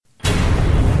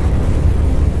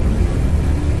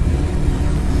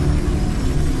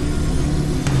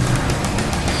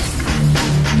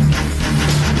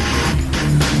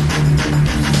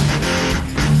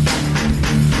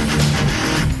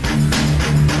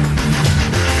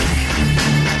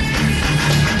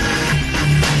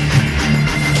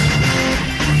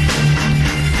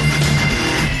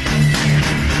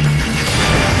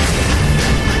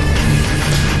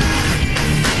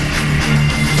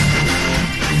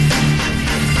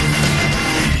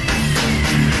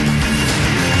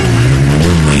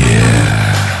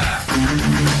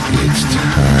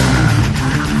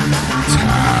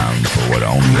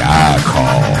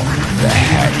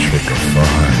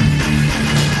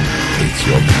It's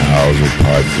your pals with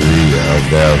part 3 of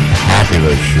their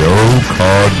popular show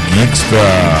called Geeksters.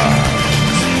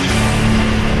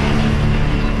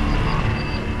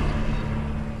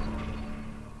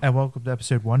 And welcome to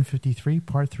episode 153,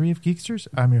 part 3 of Geeksters.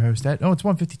 I'm your host, Ed. Oh, it's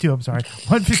 152, I'm sorry.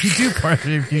 152, part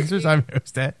 3 of Geeksters. I'm your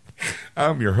host, Ed.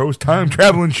 I'm your host, Time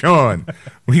Traveling Sean.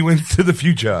 We went to the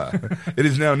future. It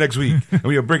is now next week, and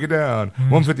we'll break it down.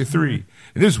 153.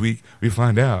 And this week, we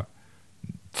find out.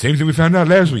 Same thing we found out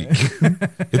last week.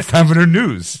 It's time for the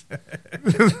news.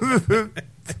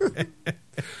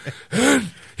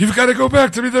 You've got to go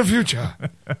back to the future.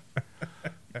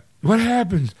 What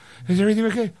happens? Is everything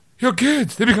okay? Your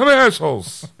kids, they become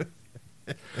assholes.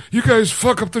 You guys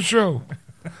fuck up the show.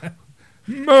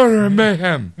 Murder and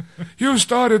mayhem. You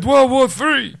started World War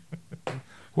III.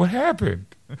 What happened?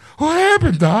 What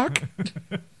happened, Doc?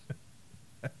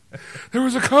 There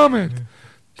was a comet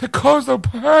that caused a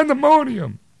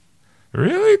pandemonium.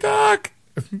 Really, Doc?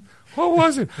 What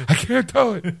was it? I can't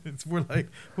tell it. It's more like,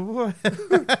 what?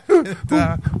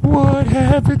 What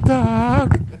happened,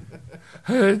 Doc?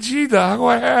 Gee, Doc,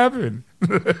 what happened?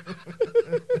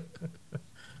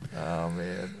 Oh,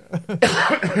 man.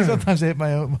 Sometimes I hit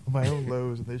my own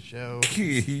lows in this show.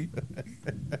 Hey,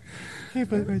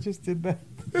 but I just did that.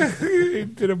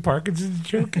 Did a Parkinson's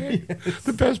joke? Yes.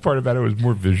 The best part about it was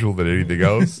more visual than anything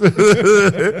else.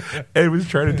 Ed was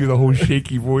trying to do the whole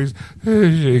shaky voice.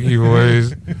 Shaky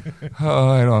voice. Oh,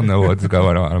 I don't know what's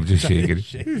going on. I'm just shaking.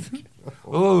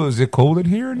 Oh, is it cold in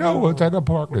here? No, what type of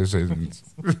Parkinson's?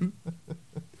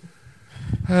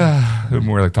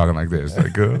 More like talking like this.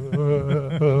 Like,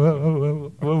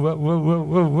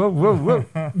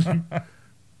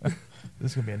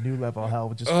 This is going to be a new level of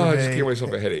hell. Just I just gave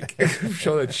myself a headache. I'm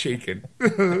sure that's shaking.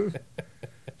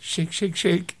 Shake, shake,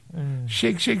 shake.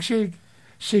 Shake, shake, shake.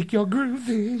 Shake your groove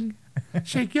thing.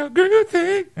 Shake your groove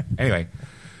thing. Anyway.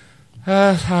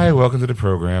 Hi, welcome to the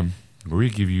program where we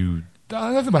give you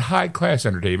nothing but high-class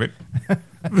entertainment.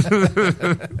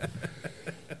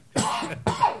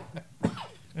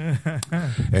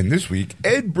 And this week,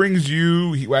 Ed brings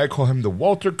you, I call him the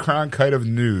Walter Cronkite of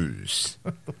news.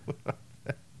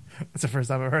 That's the first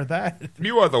time I've heard that.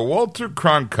 You are the Walter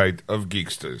Cronkite of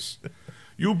Geeksters.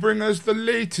 You bring us the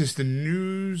latest in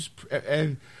news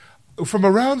and from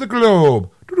around the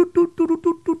globe.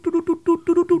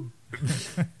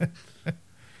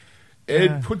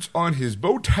 Ed puts on his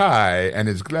bow tie and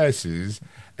his glasses,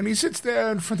 and he sits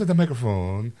there in front of the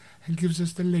microphone and gives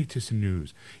us the latest in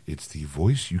news. It's the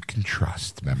voice you can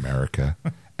trust, America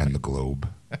and the globe.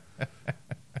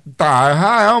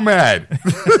 Hi, I'm Ed.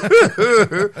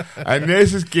 And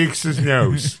this is Geeksters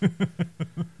News.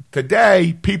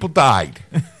 Today, people died.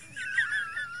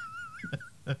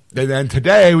 And then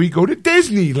today, we go to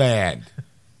Disneyland.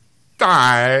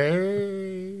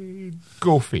 Died.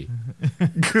 Goofy.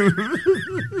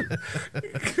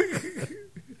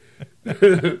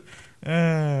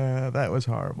 That was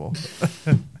horrible.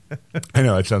 I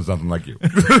know, it sounds nothing like you.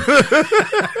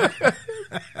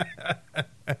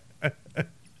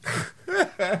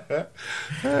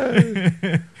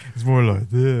 It's more like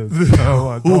this.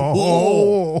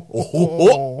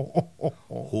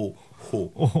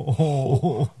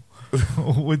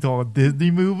 We talk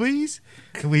Disney movies.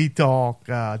 We talk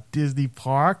Disney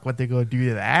Park, what they're going to do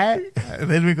to that. And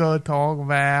then we're going to talk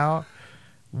about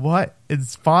what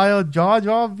inspired Jar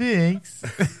Jar Binks.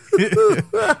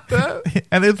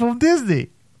 And it's from Disney.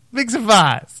 Big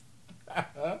surprise.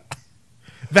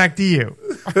 Back to you.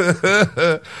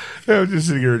 I'm just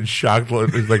sitting here in shock.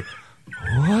 It's like,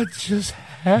 what just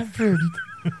happened?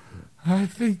 I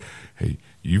think, hey,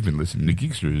 you've been listening to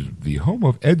Geeksters, the home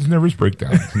of Ed's Nervous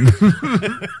Breakdown.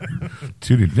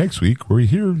 Tune in next week where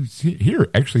you hear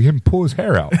actually him pull his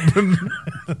hair out. I'm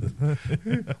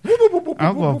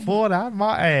going to pull it out of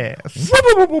my ass.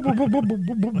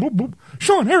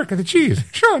 Sean, Eric got the cheese.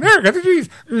 Sean, Eric got the cheese.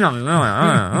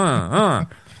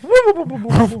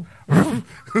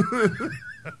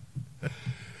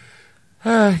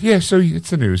 Yeah, so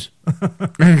it's the news.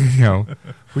 You know,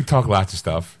 we talk lots of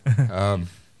stuff.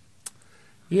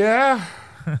 Yeah,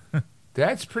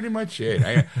 that's pretty much it.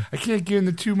 I can't get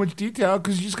into too much detail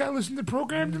because you just got to listen to the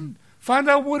program and find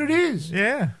out what it is.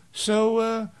 Yeah.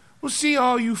 So we'll see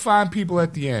all you fine people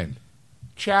at the end.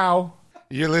 Ciao.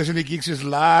 You're listening to Geeksters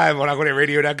live on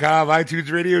AquanetRadio.com, iTunes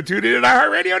Radio, TuneIn, and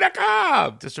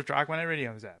iHeartRadio.com. District Aquanet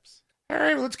Radio apps. All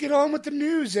right, well, let's get on with the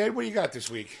news, Ed. What do you got this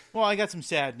week? Well, I got some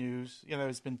sad news. You know,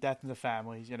 there's been death in the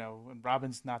families, you know, and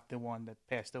Robin's not the one that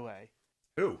passed away.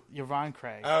 Who? Yvonne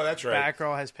Craig. Oh, that's right.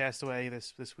 Batgirl has passed away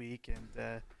this week, and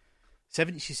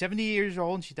she's 70 years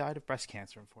old, and she died of breast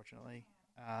cancer, unfortunately.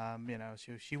 You know,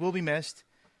 she will be missed.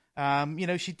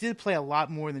 She did play a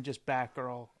lot more than just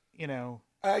Batgirl. You know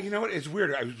what? It's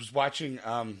weird. I was watching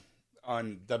on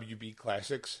WB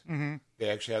Classics. Mm-hmm. They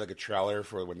actually had like a trailer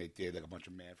for when they did like a bunch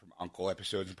of Man from U.N.C.L.E.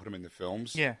 episodes and put them in the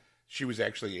films. Yeah. She was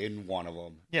actually in one of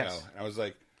them. Yes. And I was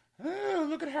like, oh,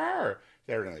 look at her.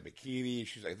 They're in a bikini.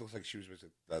 She's like, it looks like she was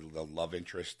the love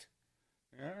interest.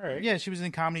 All right. Yeah, she was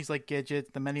in comedies like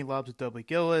Gidget, The Many Loves with Dobie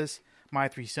Gillis, My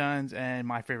Three Sons, and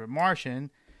My Favorite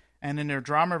Martian. And then her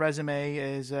drama resume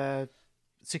is $6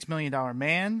 Million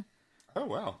Man, Oh,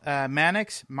 wow.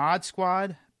 Mannix, Mod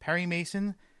Squad, Perry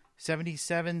Mason,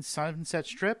 77 Sunset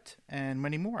Stripped, and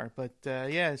many more. But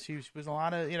she was a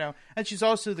lot of, and she's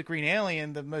also the Green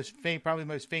Alien, the probably the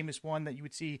most famous one that you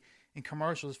would see in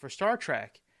commercials for Star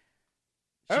Trek.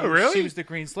 Really? She was the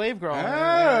Green Slave Girl.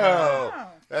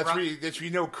 That's where you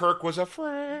know Kirk was a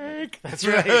freak. That's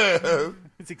right.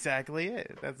 That's exactly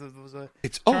it.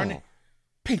 It's all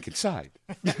pink inside.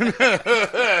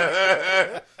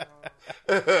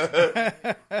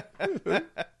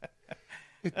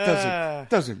 It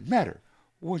doesn't matter.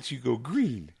 Once you go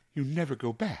green, you never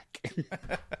go back.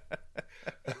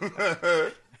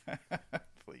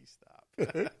 Please stop.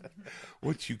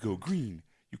 Once you go green,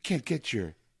 you can't get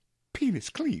your penis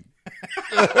clean.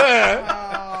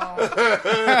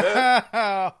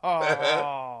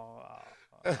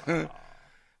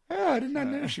 I did not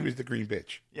know she was the green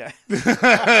bitch. Yeah.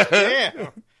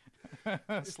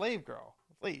 Slave girl,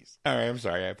 please. All right, I'm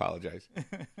sorry. I apologize.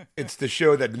 It's the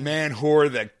show that man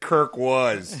whore that Kirk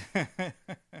was.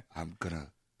 I'm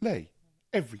gonna lay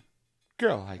every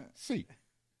girl I see.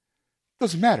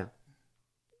 Doesn't matter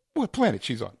what planet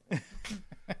she's on.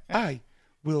 I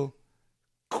will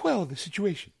quell the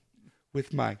situation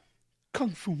with my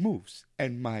kung fu moves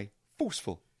and my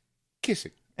forceful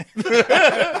kissing.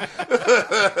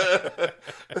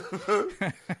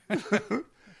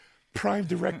 Prime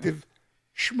directive,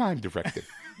 schmime directive.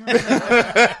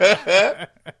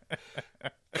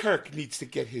 Kirk needs to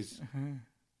get his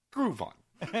groove on.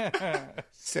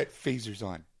 Set phasers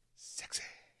on. Sexy.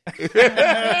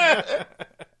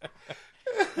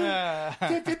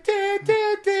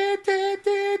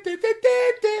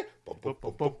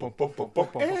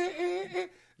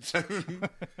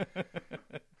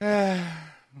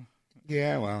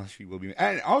 Yeah, well, she will be.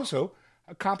 And also,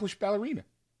 accomplished ballerina.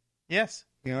 Yes.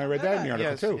 I read that in the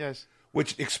article, too. Yes.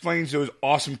 Which explains those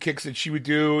awesome kicks that she would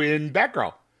do in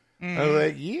Batgirl. I was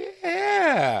like,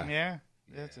 yeah. Yeah.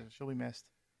 She'll be missed.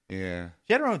 Yeah.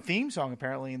 She had her own theme song,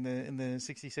 apparently, in the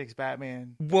 66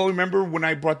 Batman. Well, remember when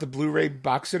I brought the Blu-ray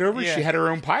box set over? Yeah. She had her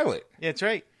own pilot. Yeah, that's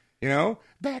right.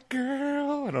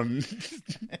 Batgirl. I don't.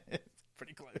 It's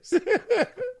pretty close.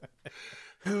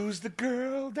 Who's the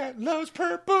girl that loves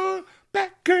purple?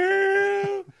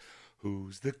 Batgirl.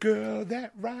 Who's the girl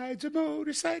that rides a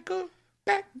motorcycle?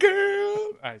 Batgirl.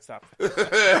 All right, stop.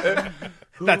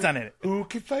 That's not it. Who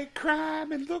can fight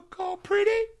crime and look all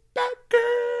pretty?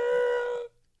 Batgirl.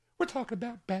 We're talking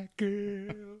about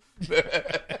Batgirl.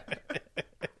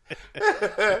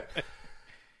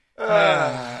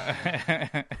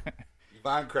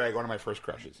 Yvonne Craig, one of my first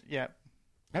crushes. Yeah.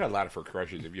 I had a lot of first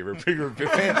crushes. If you're a fan,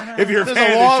 if you're a There's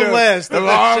fan a long of the show, list. a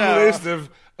long list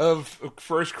of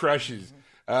first crushes.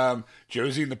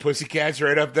 Josie and the Pussycats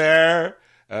right up there.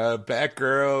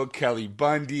 Batgirl, Kelly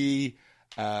Bundy,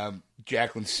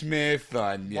 Jacqueline Smith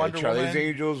on Charlie's Woman.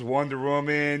 Angels, Wonder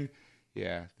Woman.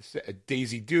 Yeah,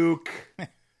 Daisy Duke.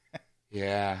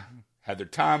 Yeah, Heather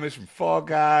Thomas from Fall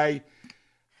Guy.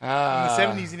 In the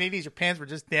 70s and 80s, your pants were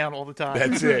just down all the time.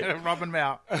 That's it. Rubbing them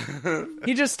out.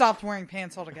 He just stopped wearing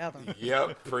pants altogether.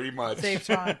 Yep, pretty much. Save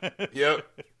time. Yep.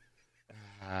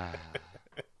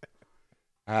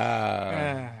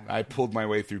 I pulled my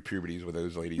way through puberties with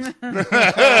those ladies. All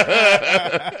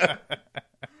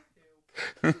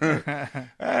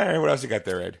right, what else you got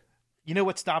there, Ed? You know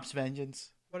what stops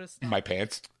vengeance? What is My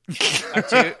pants. A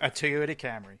Toyota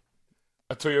Camry.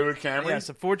 A Toyota Camry? Yes,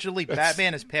 unfortunately,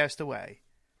 Batman has passed away.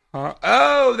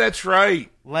 Oh, that's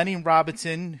right. Lenny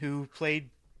Robinson, who played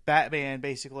Batman,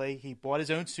 basically, he bought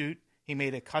his own suit. He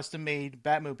made a custom-made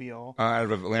Batmobile. Out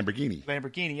of a Lamborghini.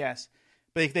 Lamborghini, yes.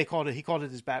 But he called it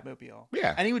his Batmobile.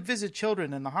 Yeah. And he would visit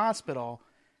children in the hospital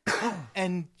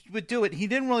and would do it. He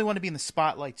didn't really want to be in the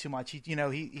spotlight too much.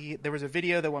 There was a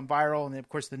video that went viral, and of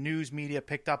course the news media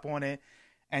picked up on it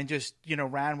and just,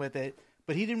 ran with it.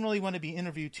 But he didn't really want to be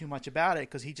interviewed too much about it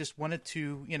because he just wanted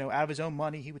to, out of his own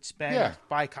money, he would spend,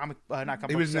 buy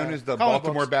He was known as the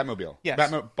Baltimore Batmobile.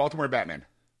 Yes. Baltimore Batman.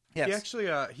 Yes. He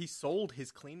actually he sold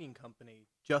his cleaning company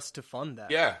just to fund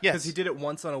that. Yeah. Yes. Because he did it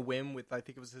once on a whim with, I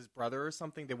think it was his brother or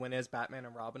something. They went as Batman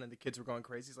and Robin, and the kids were going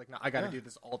crazy. He's like, no, I got to do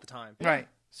this all the time. Right.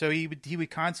 So he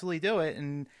would constantly do it,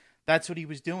 and that's what he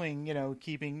was doing.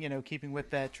 Keeping with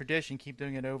that tradition, keep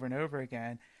doing it over and over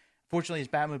again. Fortunately, his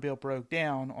Batmobile broke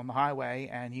down on the highway,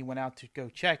 and he went out to go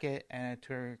check it, and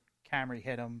a Camry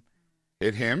hit him.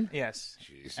 Hit him? Yes.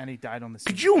 Jeez. And he died on the scene.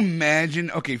 Could you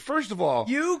imagine? Okay, first of all,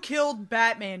 You killed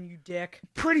Batman, you dick.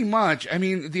 pretty much. I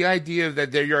mean, the idea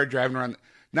that there you are driving around.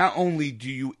 Not only do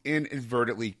you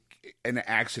inadvertently, in an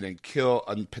accident, kill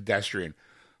a pedestrian,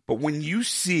 but when you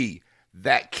see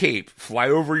that cape fly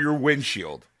over your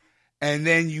windshield, and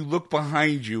then you look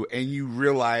behind you and you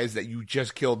realize that you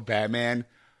just killed Batman,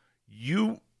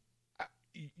 you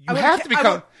have to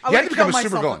become a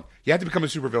supervillain. You have to become a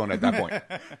supervillain at that point.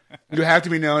 You have to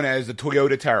be known as the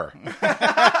Toyota Terror.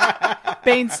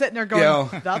 Bane's sitting there going, Yo.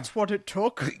 that's what it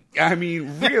took. I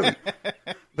mean, really.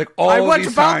 Like all I went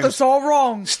these about times, this all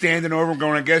wrong. standing over and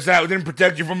going, I guess that didn't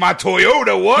protect you from my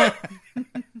Toyota. What?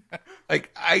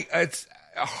 It's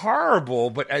horrible.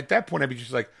 But at that point, I'd be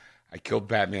just like, I killed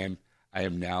Batman. I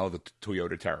am now the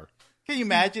Toyota Terror. Can you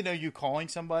imagine you calling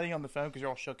somebody on the phone because you're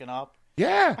all shooken up?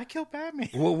 Yeah. I killed Batman.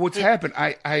 Well, what's happened?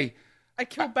 I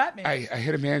killed Batman. I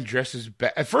hit a man dressed as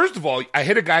Batman. First of all, I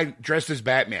hit a guy dressed as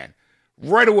Batman.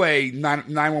 Right away,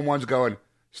 911's going,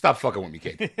 stop fucking with me,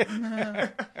 kid.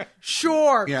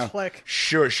 Sure, You know, click.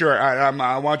 Sure. Why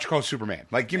don't you call Superman?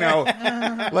 Was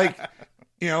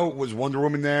Wonder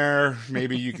Woman there?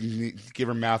 Maybe you can give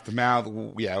her mouth to mouth.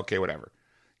 Yeah, okay, whatever.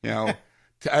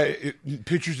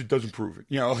 Pictures, it doesn't prove it.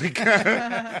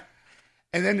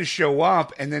 And then to show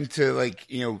up and then to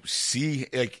see,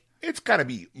 it's got to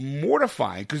be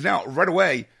mortifying because now right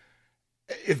away,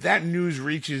 if that news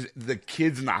reaches the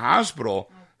kids in the hospital,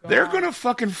 they're going to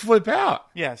fucking flip out.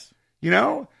 Yes.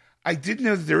 I did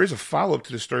know that there is a follow-up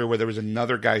to the story where there was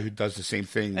another guy who does the same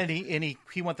thing. And he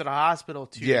went to the hospital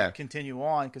to continue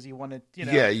on because he wanted,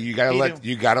 Yeah, you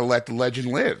gotta let the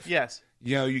legend live. Yes.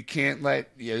 You can't let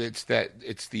it's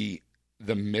the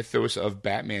mythos of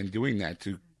Batman doing that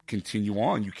to continue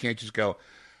on. You can't just go,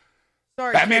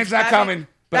 Sorry, Batman's kids, not coming.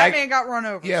 But Batman got run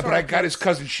over. Yeah, Sorry, but I got his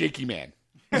cousin Shaky Man.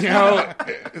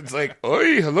 It's like,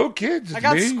 oi, hello kids. It's I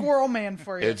got me. Squirrel Man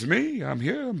for you. It's me. I'm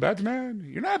here. I'm Batman.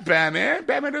 You're not Batman.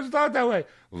 Batman doesn't talk that way.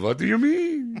 What do you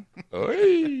mean?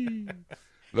 Oi.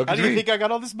 Look How at do you me. think I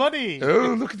got all this money?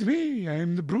 Oh, look at me.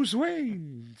 I'm the Bruce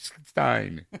Wayne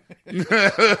Stein.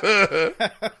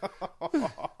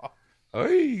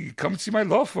 Hey, come see my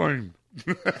law firm.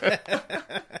 It's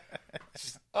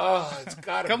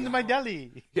gotta Come be to my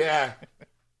deli. Yeah.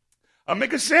 I'll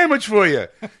make a sandwich for you.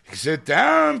 You sit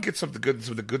down, get something good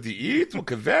to eat. We'll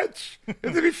kvetch.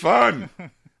 It'll be fun.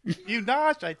 You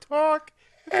nosh, I talk.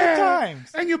 Good Yeah.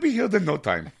 times. And you'll be healed in no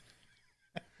time.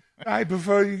 I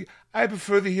prefer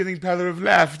the healing power of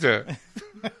laughter.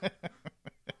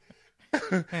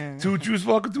 Two Jews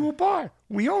walk into a bar.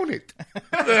 We own it.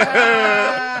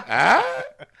 Huh?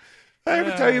 I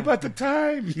ever tell you about the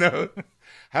time? No.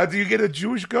 How do you get a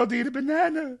Jewish girl to eat a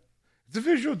banana? It's a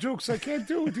visual joke, so I can't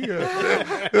do it here.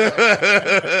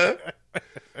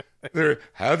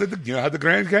 How the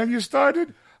Grand Canyon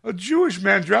started? A Jewish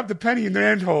man dropped a penny in the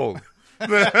ant hole.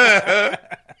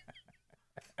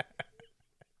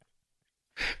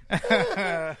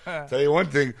 Tell you one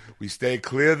thing, we stay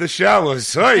clear of the showers.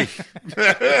 Sorry.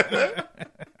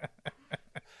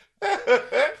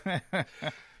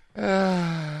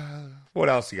 What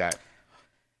else you got?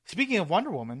 Speaking of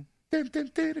Wonder Woman,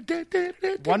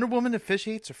 Wonder Woman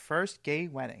officiates her first gay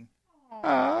wedding.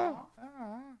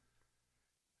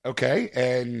 Okay,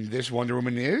 and this Wonder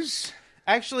Woman is?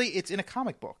 Actually, it's in a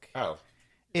comic book. Oh.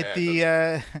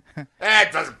 That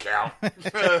doesn't count.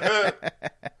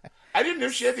 I didn't know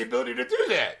she had the ability to do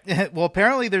that. well,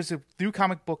 apparently there's a new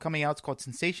comic book coming out. It's called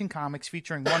Sensation Comics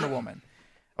featuring Wonder Woman.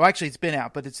 Oh, actually, it's been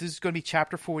out, but this is going to be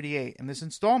chapter 48. In this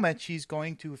installment, she's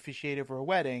going to officiate over a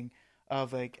wedding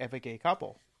of a gay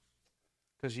couple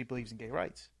because she believes in gay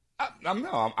rights.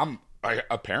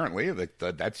 Apparently,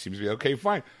 that seems to be okay,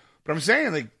 fine. But I'm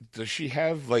saying, does she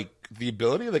have the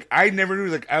ability? I never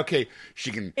knew. Okay,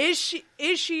 she can. Is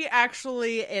she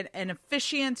actually an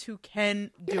officiant who can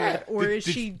do it, or is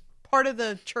she part of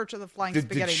the Church of the Flying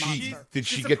Spaghetti Monster? Did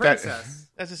she She's a get princess.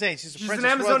 that? As I say, she's an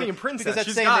Amazonian princess. Because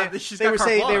She's they got were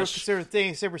carte blanche. they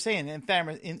were saying on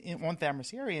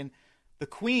Themyscirian, the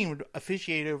queen would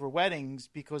officiate over weddings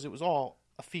because it was all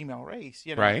a female race.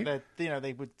 You know, Right. that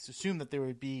they would assume that there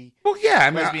would be Well, yeah,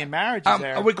 I mean, lesbian marriages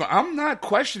there. I'm not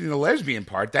questioning the lesbian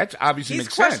part. That's obviously He's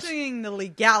makes sense. questioning the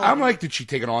legality. I'm like, did she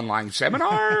take an online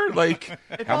seminar? Like,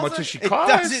 how much does she It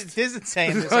cost? doesn't say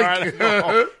in this Like-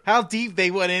 article how deep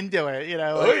they went into it. You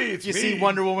know, like, Hey, it's you see me.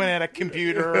 Wonder Woman at a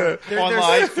computer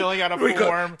online filling out a We go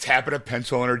form. tapping a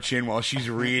pencil on her chin while she's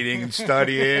reading and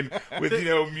studying with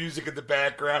music in the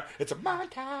background. It's a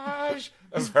montage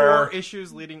of her. 4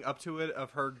 issues leading up to it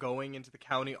of her going into the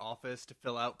county office to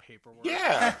fill out paperwork.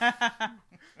 Yeah.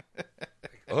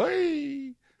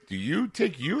 Oi, do you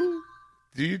take you?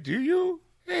 Do you?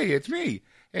 Hey, it's me.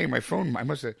 Hey, my phone. I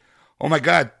must have. Oh my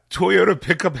God! Toyota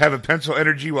pickup have a pencil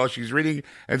energy while she's reading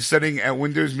and studying at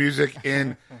Windows Music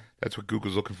in. That's what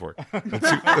Google's looking for. Let's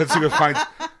see if it finds.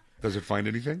 Does it find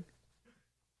anything?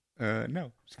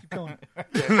 No. Just keep going.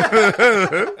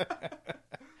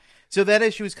 So that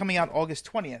issue is coming out August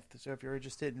 20th. So if you're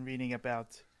interested in reading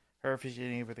about her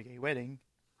officiating for the gay wedding,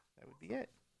 that would be it.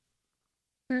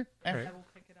 I will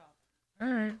pick it up.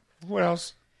 All right. What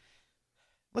else?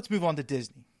 Let's move on to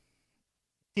Disney.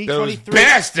 Those D23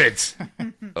 bastards.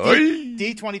 Oi.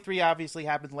 D23 obviously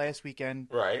happened last weekend.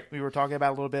 Right. We were talking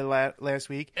about it a little bit last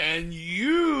week. And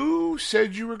you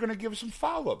said you were going to give us some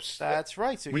follow-ups. That's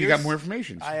right. So When you got more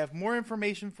information. I have more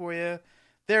information for you.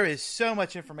 There is so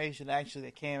much information actually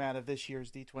that came out of this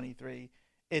year's D23.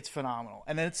 It's phenomenal.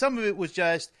 And then some of it was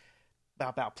just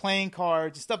about playing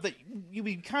cards, stuff that you'd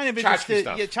be kind of interested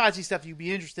in. Yeah, tchotchke stuff you'd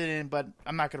be interested in, but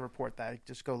I'm not going to report that.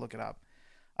 Just go look it up.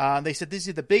 They said these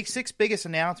are the 6 biggest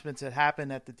announcements that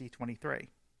happened at the D23.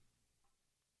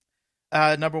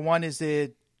 Number 1 is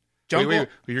the Jungle.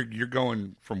 Wait. You're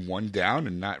going from 1 down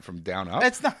and not from down up?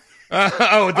 That's not.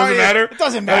 Oh, it doesn't matter? It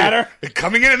doesn't matter.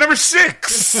 Coming in at number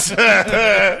 6. All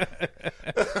right,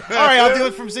 I'll do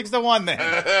it from 6 to 1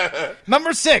 then.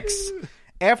 Number 6,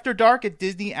 After Dark at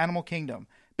Disney Animal Kingdom.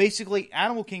 Basically,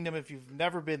 Animal Kingdom, if you've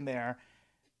never been there,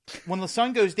 when the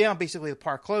sun goes down, basically the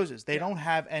park closes. They don't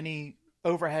have any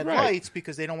overhead lights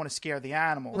because they don't want to scare the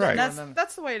animals. Right.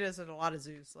 That's the way it is at a lot of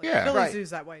zoos. Like Yeah. Philly Right.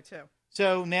 Zoo's that way too.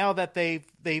 So now that they've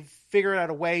figured out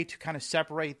a way to kind of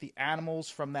separate the animals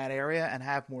from that area and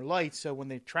have more lights, so when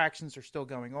the attractions are still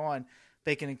going on,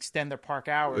 they can extend their park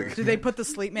hours. Do they put the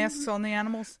sleep masks on the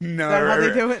animals? No. Is that how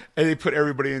they do it? And they put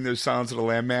everybody in those Silence of the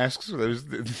Lamb masks, those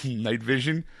night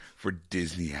vision for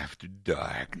Disney After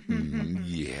Dark.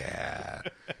 Yeah.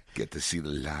 Get to see the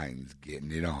lions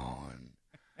getting it on.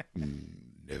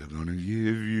 Never gonna give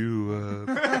you up.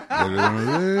 Never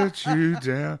gonna let you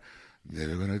down.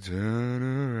 Never gonna turn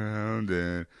around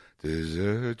and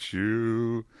desert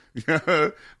you.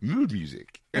 Mood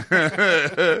music. Just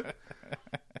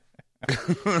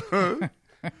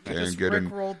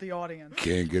rickrolled the audience.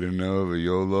 Can't get enough of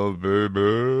your love,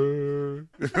 baby.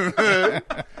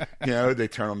 They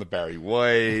turn on the Barry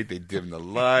White, they dim the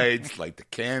lights, light the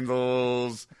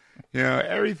candles.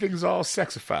 Everything's all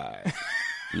sexified.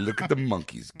 Look at the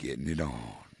monkeys getting it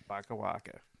on. Waka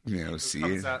waka. See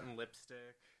Comes it. out in lipstick.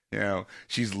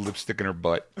 She's lipstick in her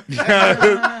butt.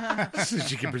 So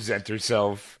she can present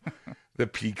herself. The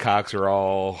peacocks are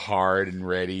all hard and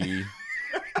ready.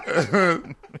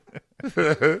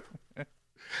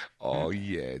 Oh,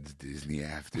 yeah, it's Disney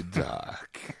After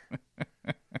Dark.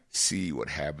 See what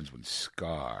happens when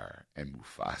Scar and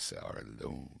Mufasa are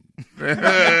alone.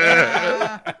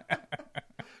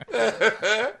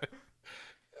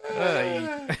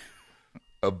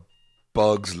 A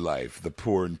Bug's Life, the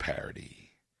porn parody.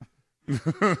 All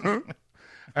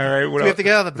right, what Do we else? have to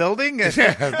get out of the building? What was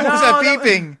that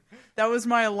beeping? That was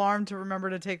my alarm to remember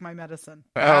to take my medicine.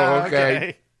 Oh,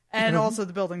 okay. And also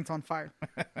the building's on fire.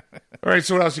 All right,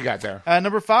 so what else you got there?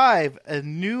 Number 5, a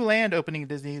new land opening at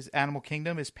Disney's Animal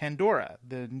Kingdom is Pandora,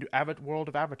 the new world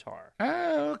of Avatar.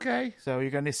 Oh, okay. So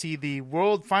you're going to see the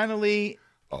world finally.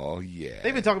 Oh, yeah.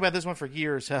 They've been talking about this one for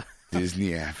years. Huh?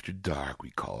 Disney After Dark,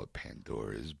 we call it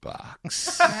Pandora's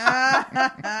Box.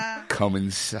 Come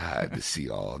inside to see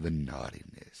all the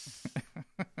naughtiness.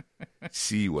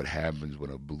 See what happens when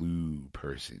a blue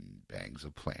person bangs a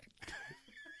plant.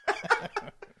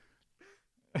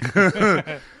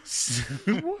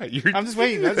 What? I'm just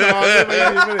waiting. That's all. I'm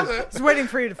waiting to finish. Just waiting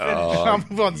for you to finish. I'll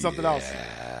move on to something else.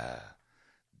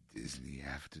 Disney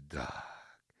After Dark.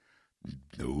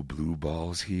 No blue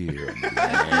balls here in the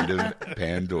land of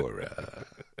Pandora.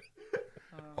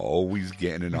 Always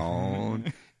getting it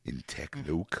on in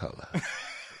techno color.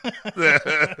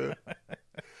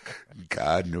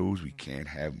 God knows we can't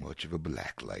have much of a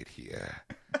black light here.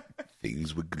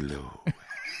 Things would glow.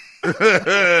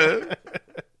 What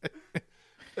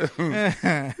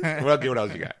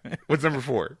else you got? What's number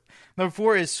 4? Number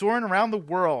 4 is Soaring Around the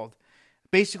World.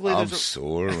 basically, I'm there's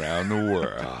sore around the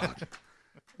world.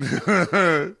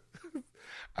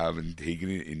 I've been taking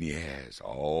it in the ass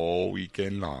all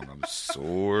weekend long. I'm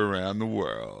sore around the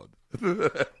world.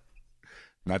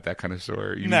 Not that kind of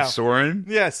sore. You No. mean soaring?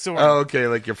 yes, so Oh, okay.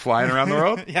 Like you're flying around the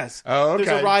world? yes. Oh, okay.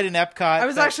 There's a ride in Epcot. I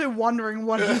was actually wondering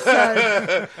what he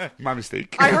said. My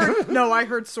mistake. I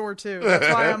heard Soar too.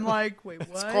 That's why I'm like, wait, what?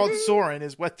 It's called Soarin'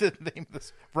 is what the name of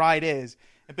this ride is.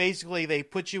 And basically, they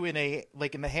put you in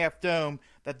in the half dome.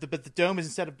 But the dome is,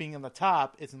 instead of being on the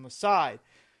top, it's on the side.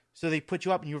 So they put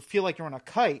you up, and you feel like you're on a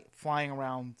kite flying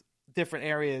around different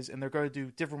areas. And they're going to do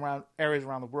different areas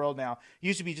around the world now. It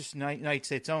used to be just United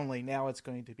States only. Now it's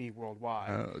going to be worldwide.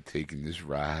 Oh, taking this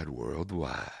ride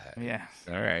worldwide. Yeah.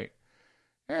 All right.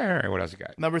 All right. What else you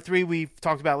got? Number 3, we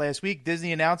talked about last week.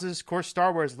 Disney announces, of course,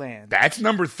 Star Wars Land. That's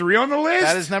number 3 on the list?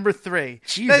 That is number 3.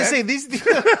 Jeez, Let's say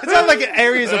it's not like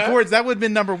areas of importance. That would have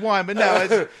been number 1, but no,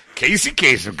 it's Casey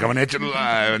Kasem coming at you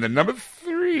live. And the number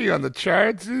 3 on the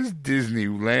charts is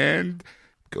Disneyland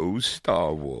Goes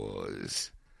Star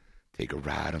Wars. Take a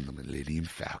ride on the Millennium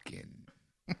Falcon.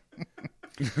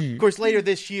 Of course, later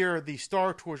this year, the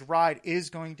Star Tours ride is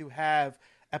going to have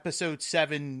Episode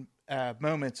 7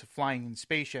 moments of flying in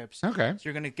spaceships. Okay. So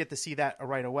you're going to get to see that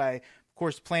right away. Of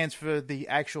course, plans for the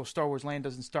actual Star Wars Land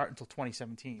doesn't start until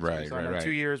 2017. Right, so right. 2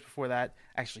 years before that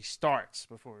actually starts,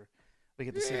 before we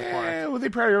get to see the park. Yeah, well, they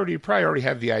probably already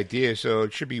have the idea, so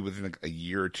it should be within a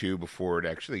year or two before it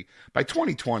actually. By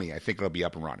 2020, I think it'll be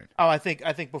up and running. Oh, I think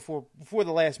before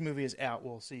the last movie is out,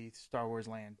 we'll see Star Wars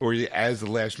Land. Or as the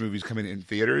last movie's coming in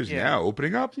theaters, Yeah. now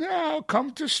opening up, now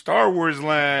come to Star Wars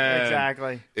Land.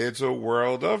 Exactly. It's a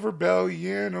world of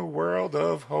rebellion, a world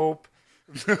of hope.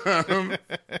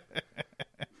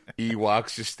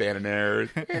 Ewoks just standing there.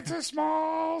 It's a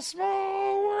small,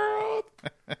 small world.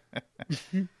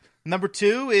 Number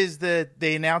 2 is that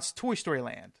they announced Toy Story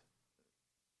Land.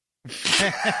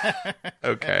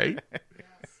 Okay.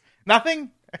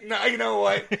 Nothing? No, you know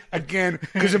what? Again,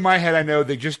 because in my head I know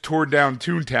they just tore down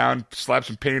Toontown, slapped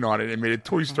some paint on it, and made it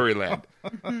Toy Story Land.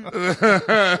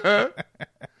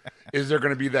 Is there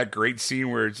going to be that great scene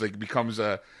where it's like becomes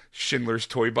a Schindler's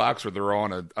Toy Box where they're all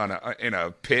in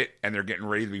a pit and they're getting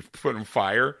ready to be put on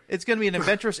fire? It's going to be an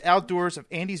adventurous outdoors of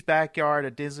Andy's backyard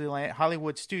at Disneyland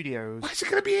Hollywood Studios. Why is it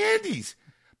going to be Andy's?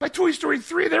 By Toy Story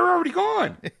 3, they were already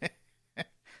gone.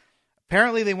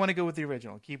 Apparently, they want to go with the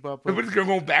original. Keep up with. We're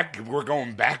going back. We're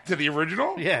going back to the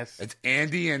original. Yes. It's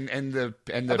Andy and the.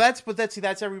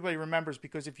 That's everybody remembers,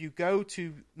 because if you go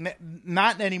to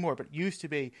not anymore, but used to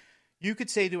be, you could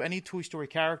say to any Toy Story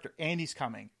character, "Andy's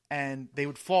coming," and they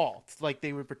would fall, like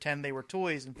they would pretend they were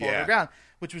toys and fall to the ground,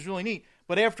 which was really neat.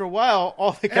 But after a while,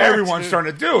 all the characters, Everyone's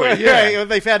starting to do it. Yeah.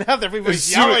 they found out that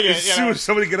everybody's yelling As soon as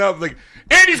somebody get up, like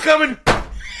Andy's coming.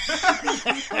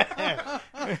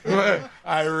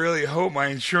 I really hope my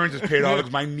insurance is paid off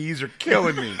because my knees are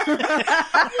killing me.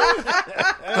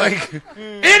 Like,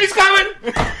 Andy's coming!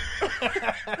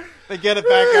 They get it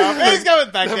back up. Andy's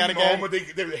coming back down The again.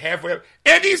 moment they're halfway up,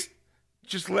 Andy's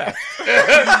just left.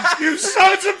 You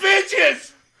sons of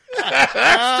bitches!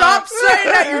 Stop saying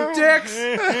that, you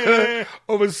dicks!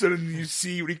 All of a sudden, you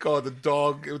see what do you call it? The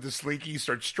dog with the slinky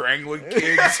starts strangling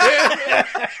kids.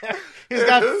 He's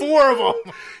got 4 of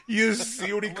them. You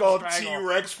see what he called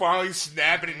T-Rex finally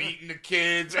snapping and eating the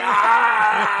kids.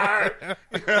 Ah!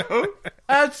 You know?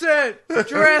 That's it.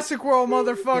 Jurassic World,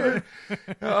 motherfucker.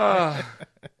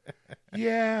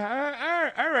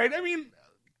 Yeah, all right. I mean,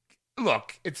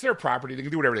 look, it's their property. They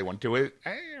can do whatever they want to it.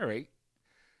 All right.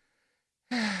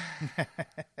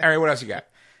 All right, what else you got?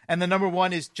 And the number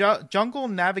 1 is Jungle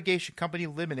Navigation Company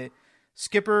Limited.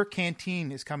 Skipper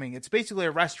Canteen is coming. It's basically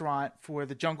a restaurant for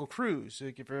the Jungle Cruise. So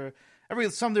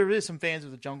there is some fans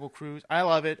of the Jungle Cruise. I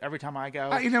love it every time I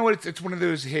go. You know what? It's one of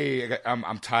those. Hey,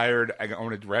 I'm tired. I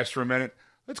want to rest for a minute.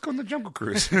 Let's go on the Jungle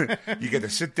Cruise. You get to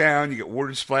sit down. You get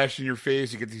water splashed in your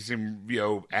face. You get these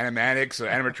animatics,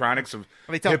 animatronics of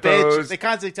hippos. They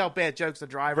constantly tell bad jokes to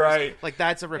drivers. Right. Like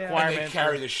that's a requirement. And they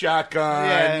carry the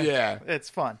shotgun. Yeah. It's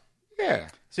fun. Yeah.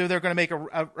 So they're going to make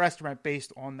a restaurant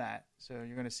based on that. So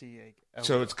you're going to see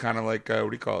So it's kind of like what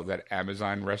do you call it? That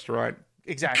Amazon restaurant.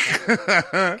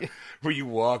 Exactly. Where you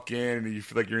walk in and you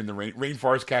feel like you're in the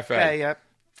Rainforest Cafe. Yeah.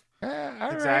 Yep.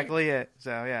 All Exactly it.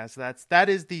 So that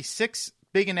is the 6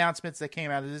 big announcements that came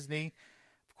out of Disney.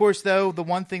 Of course, though, the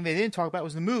one thing they didn't talk about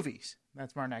was the movies.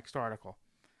 That's our next article.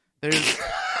 There's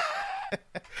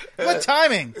what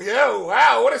timing? Yo,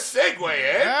 wow, what a segue,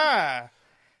 Ed. Ah.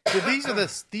 So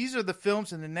these are the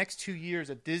films in the next 2 years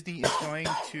that Disney is going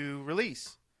to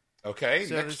release. Okay,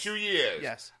 So next 2 years.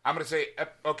 Yes. I'm going to say,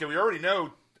 okay, we already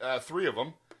know 3 of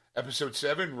them. Episode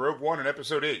 7, Rogue One, and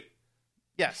Episode 8.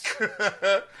 Yes.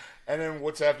 And then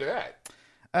what's after that?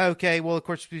 Okay, well, of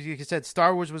course, like you said,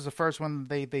 Star Wars was the first one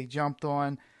they jumped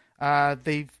on.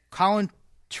 Colin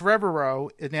Trevorrow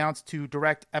announced to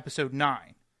direct Episode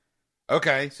 9.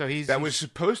 Okay, So that was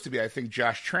supposed to be, I think,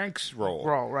 Josh Trank's role.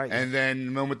 Right. And then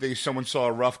the moment someone saw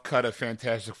a rough cut of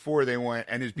Fantastic Four, they went,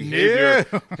 and his behavior,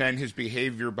 and his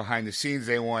behavior behind the scenes,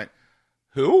 they went,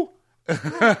 who?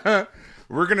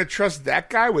 We're gonna trust that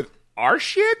guy with our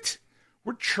shit?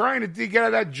 We're trying to dig out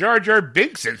of that Jar Jar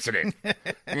Binks incident. All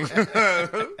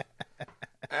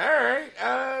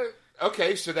right.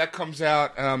 Okay, so that comes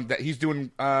out. That he's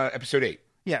doing episode 8.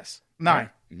 Yes. 9.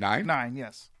 9. 9,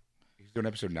 yes. He's doing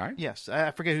episode 9. Yes.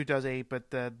 I forget who does 8, but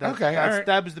Okay, all right.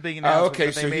 that was the big announcement Okay,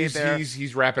 that they so made there.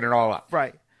 he's wrapping it all up.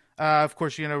 Right. Of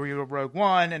course, Rogue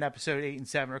One and Episode 8 and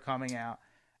 7 are coming out.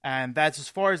 And that's as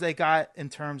far as they got in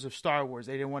terms of Star Wars.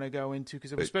 They didn't want to go into,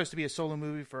 because it was supposed to be a solo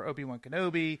movie for Obi-Wan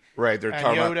Kenobi. Right, they're and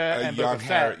talking Yoda about and young, Boba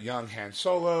Fett. young Han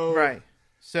Solo. Right.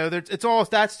 So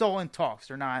that's all in talks.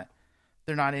 They're not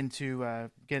into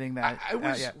getting that I was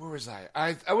out yet. where was I?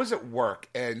 I was at work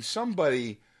and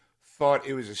somebody thought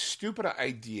it was a stupid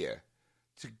idea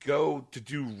to go to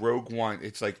do Rogue One.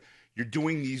 It's like you're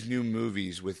doing these new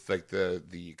movies with like the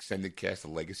extended cast, the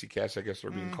legacy cast, I guess they're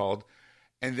being called,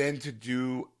 and then to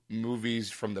do movies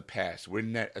from the past.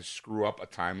 Wouldn't that screw up a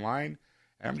timeline?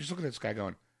 And I'm just looking at this guy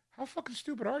going, how fucking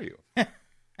stupid are you?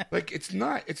 Like it's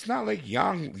not like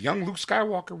young Luke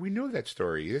Skywalker. We know that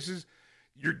story.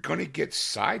 You're gonna get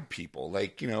side people.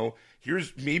 Like,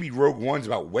 here's maybe Rogue One's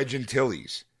about Wedge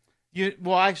Antilles.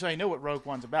 Well, actually, I know what Rogue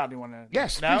One's about. Do you want to?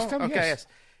 Yes, know? please tell me, Okay, yes.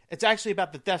 It's actually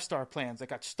about the Death Star plans that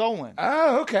got stolen.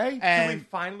 Oh, okay. Do we And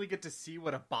finally get to see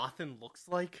what a Bothan looks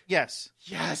like? yes,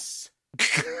 Yes.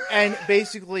 and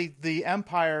basically the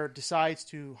Empire decides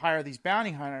to hire these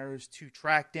bounty hunters to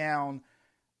track down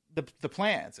the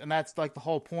plans, and that's like the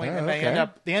whole point. Oh, And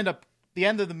okay. the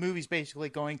end of the movie is basically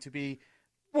going to be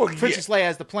Well, Princess Leia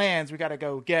has the plans. We got to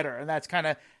go get her, and that's kind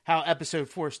of how Episode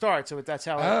 4 starts. So that's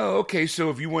how. Oh, okay. So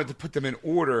if you wanted to put them in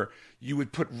order, you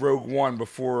would put Rogue One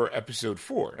before Episode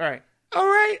 4. All right. All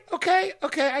right. Okay.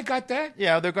 I got that.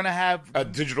 Yeah, they're going to have. A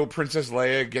digital Princess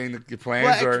Leia getting the plans,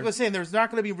 Well, I or was saying there's not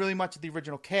going to be really much of the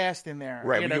original cast in there.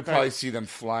 right? You But know, you'll probably see them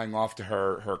flying off to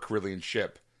her Carillion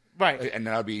ship, right. and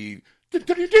that'll be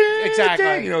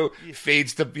Exactly.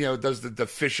 Fades to does the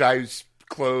fisheye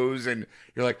close, and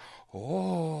you're like,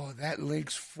 oh, that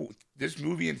links this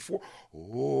movie in 4.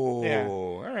 Oh, Yeah.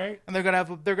 all right. And they're gonna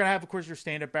have, of course, your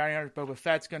stand-up bounty hunters. Boba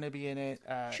Fett's going to be in it.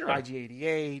 Sure.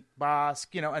 IG-88,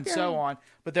 Bosk, and so on.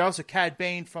 But they're also Cad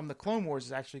Bane from the Clone Wars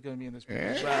is actually going to be in this movie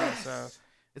as well. So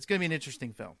it's going to be an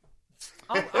interesting film.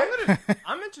 I'm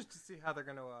interested to see how they're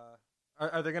gonna.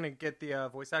 Are they gonna get the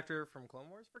voice actor from Clone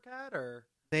Wars for Cad, or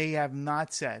They have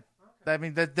not said. Okay. I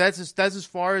mean, that's as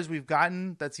far as we've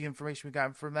gotten. That's the information we've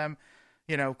gotten from them.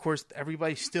 Of course,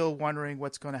 everybody's still wondering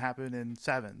what's going to happen in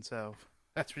 7. So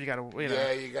that's what you got to.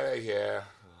 Yeah, you gotta. Yeah.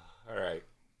 All right.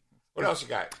 What else you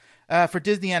got? For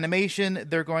Disney Animation,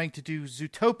 they're going to do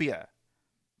Zootopia,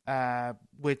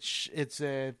 which it's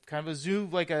a kind of a zoo,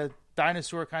 like a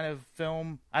dinosaur kind of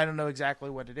film. I don't know exactly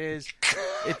what it is.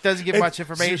 It doesn't give much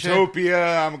information.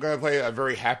 Zootopia. I'm gonna play a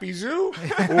very happy zoo,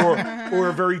 or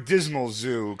a very dismal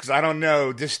zoo, because I don't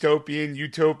know. Dystopian,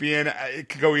 utopian. It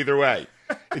could go either way.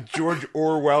 It's George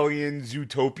Orwellian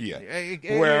Zootopia,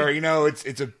 where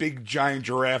it's a big giant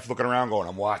giraffe looking around, going,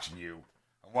 "I'm watching you.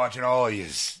 I'm watching all of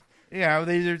yous." Yeah,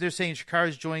 they're saying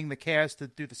Shakara's joining the cast to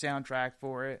do the soundtrack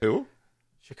for it. Who?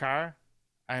 Shakara?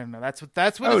 I don't know. That's what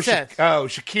it says.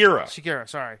 Shakira. Shakira,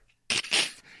 sorry.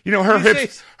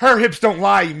 Her hips don't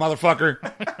lie, you motherfucker.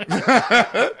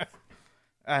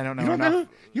 I don't know.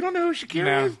 You don't know who Shakira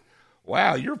No. is?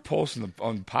 Wow, your pulse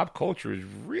on pop culture is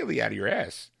really out of your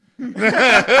ass.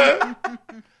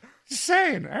 Just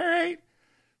saying. All right.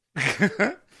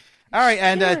 All right,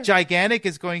 and Gigantic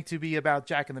is going to be about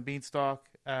Jack and the Beanstalk.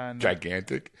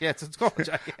 Gigantic. Yes, it's called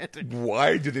Gigantic.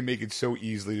 Why do they make it so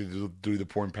easily to do the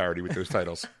porn parody with those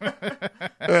titles?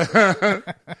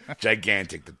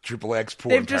 Gigantic, the XXX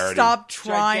porn They've just parody. stopped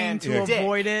trying to Gigantic.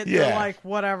 avoid it. Yeah. They're like,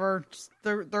 whatever.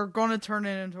 They're going to turn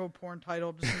it into a porn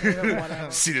title. Just made it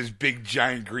whatever. See this big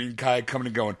giant green guy coming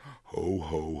and going, ho,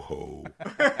 ho, ho.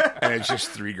 And it's just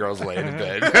 3 girls laying in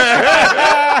bed.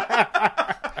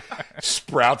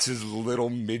 Sprouts his little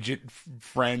midget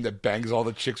friend that bangs all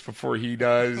the chicks before he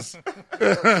does.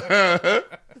 Like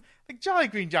Jolly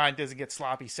Green Giant doesn't get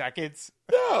sloppy seconds.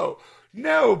 No,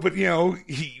 but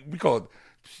we call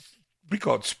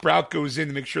it Sprout goes in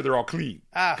to make sure they're all clean.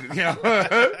 Ho,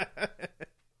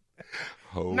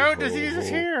 No ho, diseases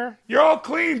ho. here. You're all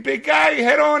clean, big guy.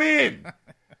 Head on in.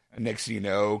 And next thing you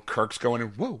know, Kirk's going in,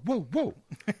 whoa, whoa, whoa.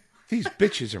 These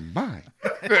bitches are mine.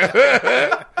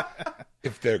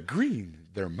 If they're green,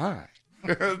 they're mine.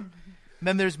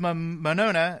 Then there's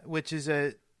Monona, which is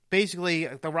basically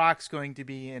The Rock's going to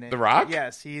be in it. The Rock?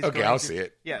 Yes, he's okay. going I'll to- see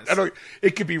it. Yes,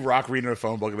 It could be Rock reading a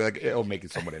phone book and be like, it'll make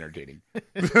it somewhat entertaining.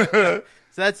 so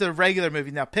that's a regular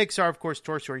movie. Now Pixar, of course,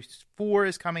 Toy Story 4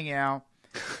 is coming out.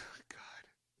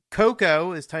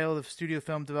 Coco is titled of studio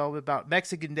film development about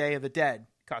Mexican Day of the Dead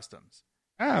customs.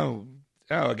 Oh,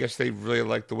 I guess they really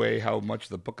like the way how much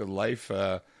the Book of Life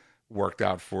worked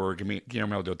out for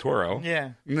Guillermo del Toro.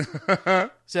 Yeah.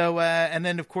 So, and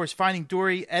then of course, Finding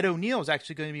Dory. Ed O'Neill is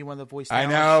actually going to be one of the voice I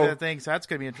talents know. things. So that's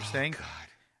going to be interesting. God.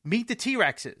 Meet the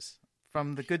T-Rexes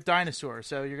from The Good Dinosaur.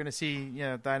 So you're going to see,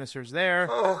 dinosaurs there.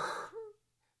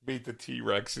 Meet the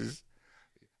T-Rexes.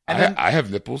 And then- I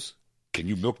have nipples. Can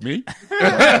you milk me?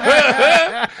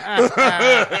 I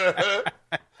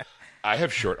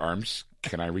have short arms.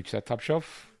 Can I reach that top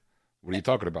shelf? What are you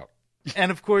talking about?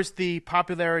 And of course, the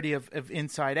popularity of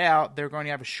Inside Out. They're going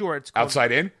to have a short. It's called,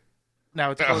 Outside in?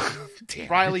 No, it's called Damn.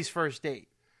 Riley's First Date.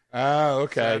 Oh, So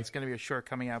okay. it's going to be a short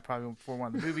coming out probably before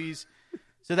one of the movies.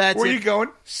 So that's Where it. are you going?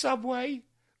 Subway.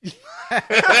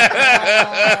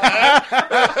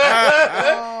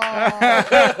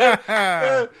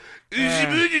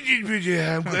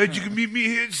 I'm glad you can meet me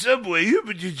here at Subway.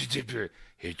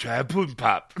 Here, try a pudding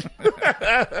pop.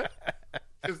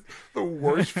 Just the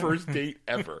worst first date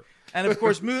ever. And of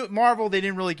course, Marvel, they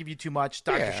didn't really give you too much.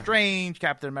 Doctor Yeah. Strange,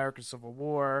 Captain America, Civil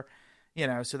War,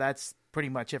 so that's pretty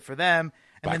much it for them.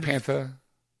 And Black Panther.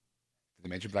 Did they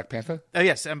mention Black Panther? Oh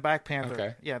yes, and Black Panther.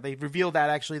 Okay. Yeah, they revealed that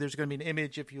actually. There's going to be an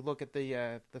image. If you look at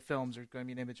the films, there's going to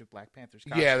be an image of Black Panther's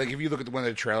costume. Yeah, like if you look at one of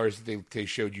the trailers that they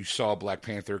showed, you saw Black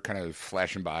Panther kind of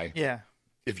flashing by. Yeah.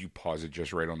 If you pause it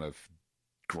just right on the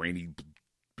grainy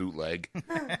bootleg,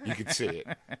 you could see it.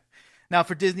 Now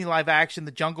for Disney live action,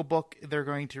 The Jungle Book, they're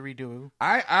going to redo.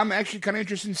 I'm actually kind of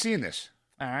interested in seeing this.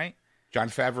 All right. John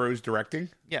Favreau's directing.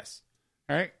 Yes.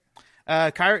 All right.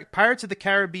 Pirates of the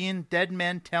Caribbean, Dead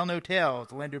Men Tell No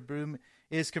Tales. Orlando Bloom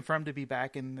is confirmed to be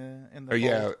back in the. Oh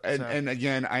yeah, fold, and, so. and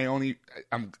again,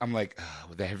 I'm like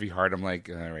with a heavy heart. I'm like,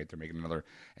 all right, they're making another.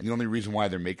 And the only reason why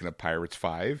they're making a Pirates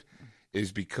 5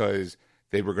 is because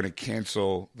they were going to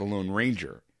cancel the Lone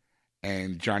Ranger,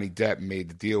 and Johnny Depp made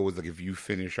the deal with like, if you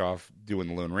finish off doing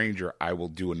the Lone Ranger, I will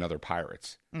do another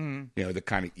Pirates. Mm-hmm. To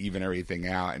kind of even everything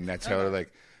out, and that's how they're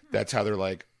like. That's how they're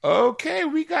like. Okay,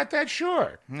 we got that.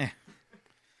 Sure.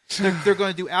 They're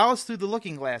going to do Alice Through the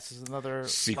Looking Glass is another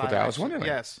Sequel live to Alice action. Wonderland.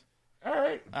 Yes. All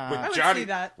right. I would Johnny see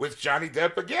that. with Johnny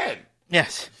Depp again.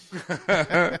 Yes.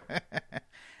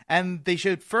 And they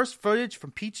showed first footage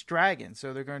from Pete's Dragon,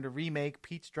 so they're going to remake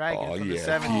Pete's Dragon Oh from the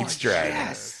yeah, 70s. Pete's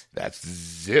Dragon. That's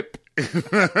Zip.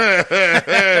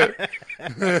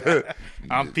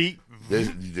 I'm Pete. This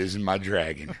is my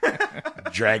dragon.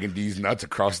 Dragging these nuts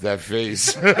across that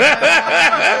face.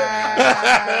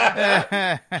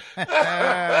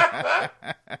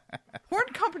 Porn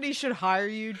companies should hire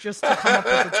you just to come up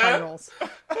with the titles.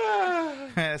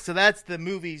 So that's the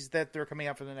movies that they're coming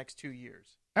out for the next 2 years.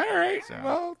 All right. So.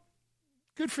 Well,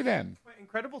 good for them. Wait,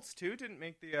 Incredibles 2 didn't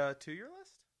make the 2-year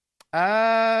list?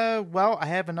 Well, I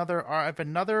have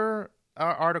another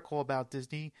article about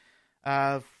Disney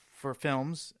for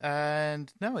films,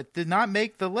 and no, it did not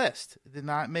make the list. It did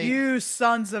not make. You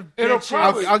sons of It'll bitches.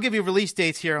 probably- I'll give you release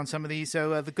dates here on some of these.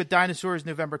 So, The Good Dinosaur is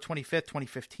November 25th,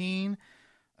 2015.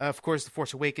 Of course, The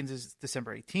Force Awakens is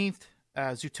December 18th.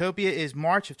 Zootopia is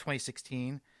March of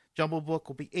 2016. Jungle Book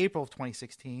will be April of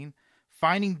 2016.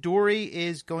 Finding Dory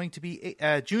is going to be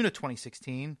June of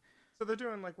 2016. So they're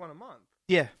doing like one a month.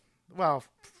 Yeah, well,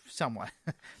 somewhat.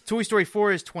 Toy Story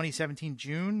 4 is 2017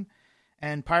 June,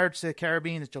 and Pirates of the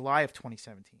Caribbean is July of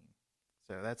 2017.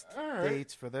 So that's the All right.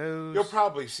 dates for those. You'll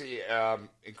probably see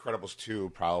Incredibles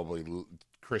 2 probably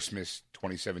Christmas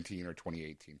 2017 or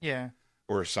 2018 Yeah.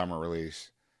 or a summer release.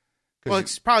 Well,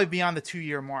 it's probably beyond the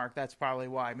 2-year mark. That's probably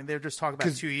why. I mean, they're just talking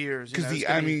about 2 years. Because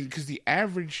the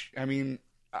average. I mean,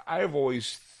 I have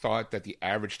always thought that the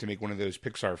average to make one of those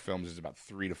Pixar films is about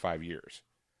 3 to 5 years.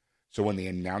 So when they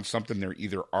announce something, they're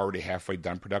either already halfway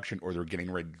done production or they're getting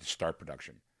ready to start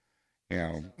production.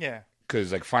 Yeah.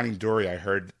 Because like Finding Dory, I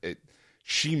heard it.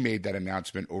 She made that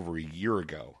announcement over a year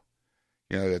ago.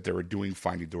 That they were doing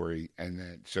Finding Dory, and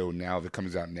then so now if it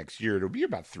comes out next year, it'll be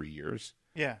about 3 years.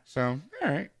 Yeah. So all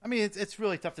right. I mean, it's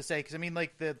really tough to say because I mean,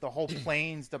 like the whole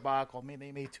planes debacle. I mean,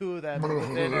 they made 2 of them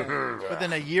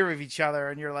within a year of each other,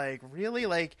 and you're like, really?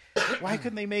 Like, why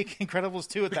couldn't they make Incredibles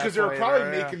 2 at Because that they were point? probably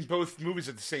Or, making both movies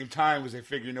at the same time because they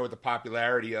figure, with the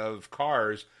popularity of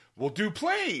cars, we'll do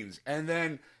planes. And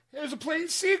then there's a plane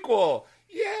sequel.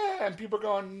 Yeah, and people are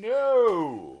going,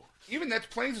 no. Even That's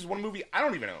Planes is one movie I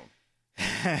don't even own.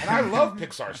 And I love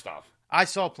Pixar stuff. I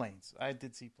saw Planes. I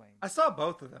did see Planes. I saw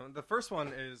both of them. The first one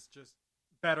is just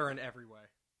better in every way.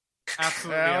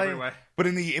 Absolutely Really? every way. But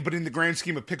in the grand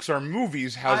scheme of Pixar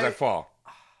movies, how's that fall?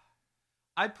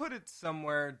 I'd put it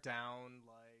somewhere down,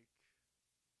 like,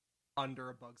 under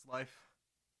A Bug's Life.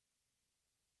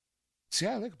 See,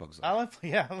 I like Bugs I Life. love,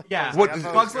 yeah. I like Yeah, What-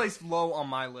 Bug's Life's low on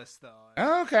my list, though.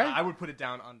 Oh, okay. I would put it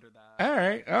down under that. All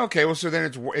right. Okay. Well, so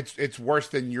then it's worse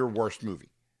than your worst movie.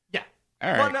 Yeah.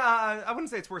 All Well, right. no, I wouldn't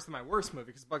say it's worse than my worst movie,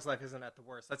 because Bug's Life isn't at the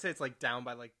worst. I'd say it's, like, down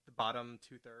by, like, the bottom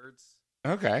 2/3.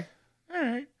 Okay. All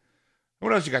right.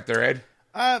 What else you got there, Ed?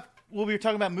 Well, we were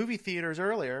talking about movie theaters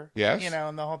earlier. Yes. You know,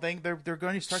 and the whole thing. They're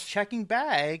going to start checking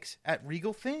bags at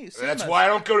Regal Cinemas. That's why I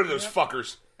don't go to those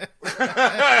fuckers.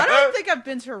 I don't think I've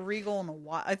been to a Regal in a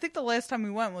while. I think the last time we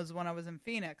went was when I was in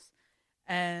Phoenix,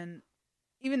 and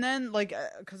even then, like,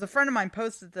 because a friend of mine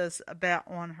posted this about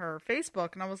on her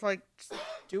Facebook, and I was like, just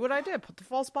do what I did, put the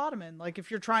false bottom in. Like, if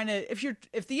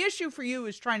the issue for you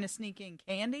is trying to sneak in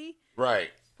candy, Right.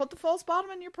 put the false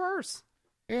bottom in your purse.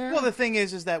 Yeah. Well, the thing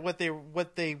is that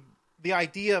the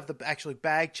idea of the actually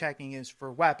bag checking is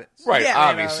for weapons. Right. Yeah,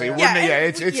 Obviously. you know, Wouldn't yeah.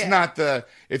 it? It's Yeah. not the.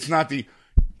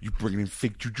 You bringing in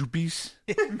fake jujubes?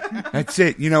 That's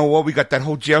it. You know what? We got that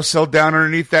whole jail cell down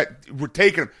underneath that. We're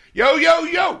taking them.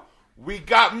 Yo. We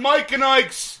got Mike and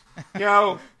Ike's. You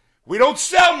know, we don't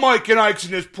sell Mike and Ike's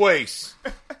in this place.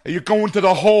 You're going to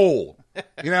the hole.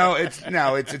 You know, it's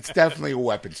definitely a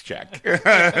weapons check.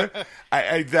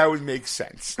 That would make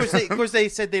sense. Of course, they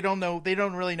said they don't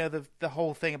really know the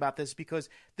whole thing about this, because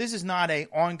this is not an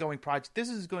ongoing project. This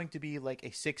is going to be like a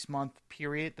 6-month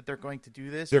period that they're going to do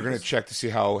this. They're going to check to see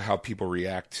how people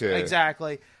react to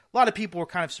Exactly. A lot of people are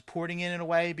kind of supporting it in a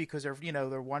way because they're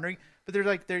wondering, but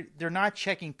they're not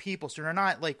checking people, so they're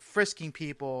not like frisking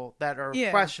people that are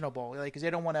questionable, like, because they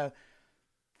don't want to.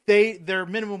 They're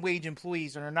minimum wage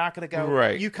employees, and they're not going to go.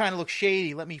 Right. You kind of look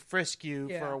shady. Let me frisk you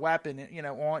for a weapon,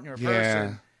 on your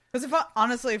person.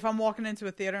 Because if I'm walking into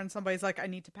a theater and somebody's like, I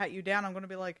need to pat you down, I'm going to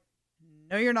be like,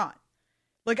 no, you're not.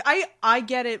 Like, I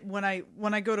get it when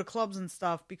I go to clubs and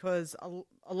stuff, because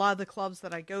a lot of the clubs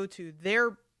that I go to,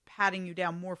 they're patting you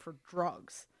down more for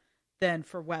drugs than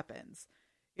for weapons.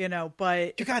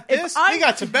 But You got this? We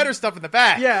got some better stuff in the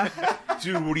back. Yeah.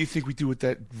 Dude, what do you think we do with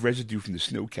that residue from the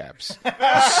snow caps?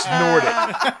 Snort it.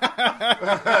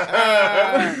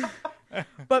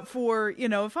 But for,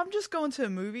 if I'm just going to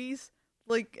movies,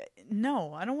 like,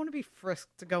 no, I don't want to be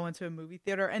frisked to go into a movie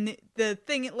theater. And the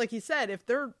thing, like you said, if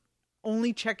they're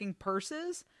only checking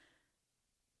purses,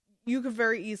 you could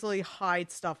very easily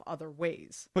hide stuff other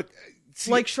ways. But see,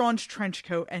 like Sean's trench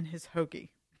coat and his hoagie.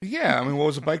 yeah, I mean, well, it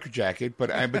was a biker jacket, but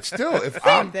still,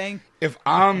 Thing. if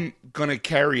I'm gonna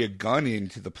carry a gun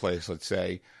into the place, let's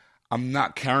say, I'm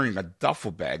not carrying a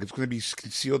duffel bag. It's gonna be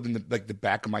concealed in the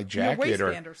back of my jacket Your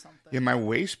waistband or something. in my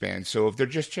waistband. So if they're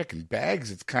just checking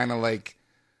bags, it's kind of like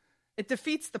It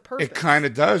defeats the purpose. it kind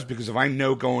of does, because if I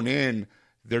know going in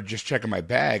they're just checking my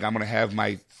bag, I'm gonna have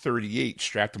my .38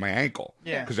 strapped to my ankle,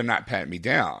 because they're not patting me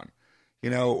down,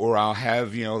 or I'll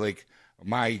have like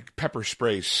my pepper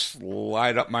spray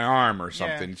slide up my arm or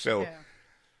something. So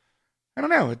I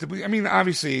don't know. I mean,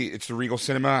 obviously it's the Regal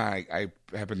Cinema. I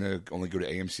happen to only go to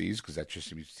AMC's because that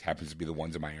just happens to be the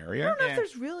ones in my area. I don't know if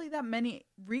there's really that many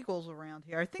Regals around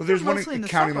here. I think Well, there's they're one mostly in in the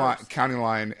County suburbs.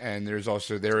 Line, and there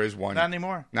is one. Not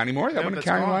anymore. Not anymore. That Nope, one in it's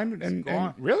County gone. Line, It's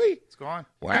gone. really? It's gone.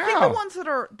 Wow. I think the ones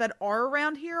that are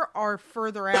around here are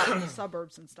further out in the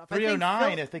suburbs and stuff.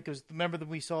 309, I think it was. Remember that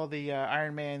we saw the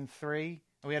Iron Man 3?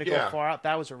 And we had to go far out.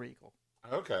 That was a Regal.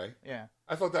 Okay. Yeah.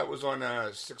 I thought that was on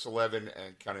 611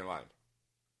 and County Line.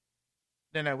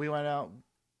 No, we went out.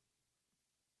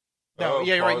 No, Oh,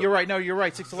 you're right. You're right. No, you're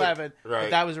right. 611. Right. But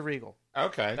that was a Regal.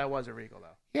 Okay. That was a Regal,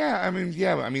 though. Yeah, I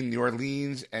mean, New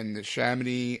Orleans and the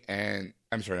Chamonix and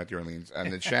I'm sorry, not New Orleans,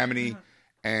 and the Chamonix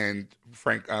and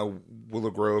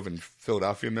Willow Grove and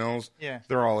Philadelphia Mills. Yeah.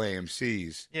 They're all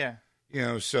AMC's. Yeah.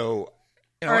 So.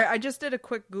 All right, I just did a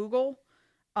quick Google.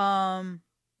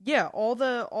 Yeah, all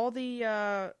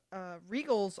the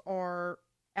Regals are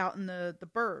out in the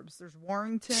burbs. There's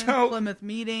Warrington, Plymouth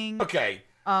Meeting. Okay.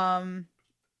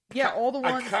 Yeah, all the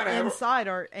ones kinda inside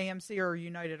are AMC or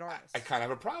United Artists. I kind of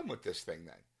have a problem with this thing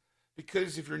then,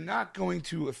 because if you're not going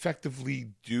to effectively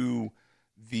do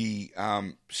the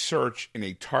search in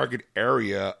a target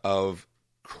area of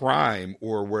crime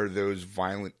or where those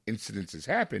violent incidences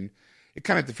happen, it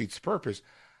kind of defeats the purpose.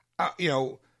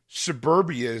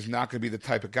 Suburbia is not going to be the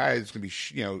type of guy that's going to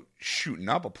be shooting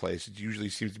up a place. It usually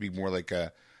seems to be more like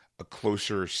a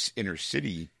closer inner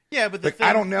city. Yeah, but the Like, thing,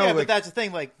 I don't know, Yeah, like- but that's the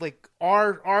thing. Like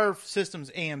our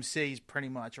system's AMC's pretty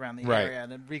much around the Right. area,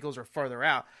 and then Regals are further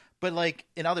out. But like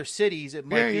in other cities, it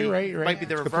might Yeah, be you're right, you're right. might be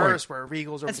the That's a good reverse, where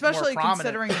Regals are Especially more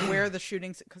prominent. considering where the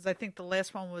shootings, because I think the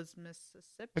last one was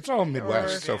Mississippi. It's all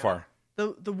Midwest or- so far.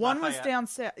 The one was Lafayette. down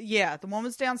south. Yeah, the one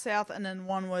was down south, and then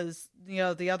one was the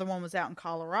other one was out in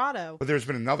Colorado. But there's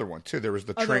been another one too. There was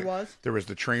the Oh, train. there was? There was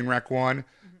the train wreck one.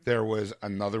 There was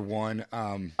another one.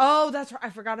 Oh, that's right. I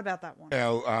forgot about that one.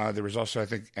 There was also, I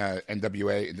think,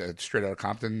 NWA, straight out of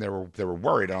Compton. They were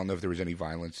worried. I don't know if there was any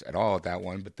violence at all at that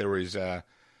one, but there was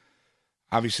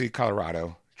obviously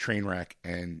Colorado, train wreck,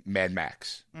 and Mad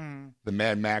Max. The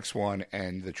Mad Max one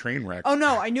and the train wreck. Oh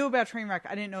no, I knew about Trainwreck.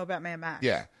 I didn't know about Mad Max.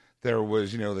 Yeah, there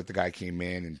was, that the guy came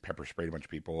in and pepper sprayed a bunch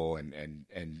of people and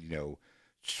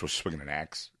just was swinging an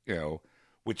axe,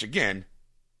 which again,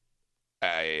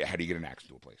 how do you get an axe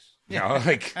into a place?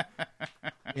 Like,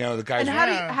 the guy's And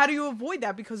how do you avoid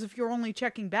that? Because if you're only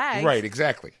checking bags, right,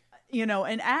 exactly.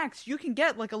 an axe, you can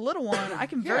get like a little one. I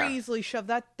can very Yeah. easily shove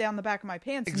that down the back of my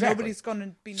pants. And Exactly. nobody's going to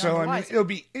be none So the I mean, wiser. it'll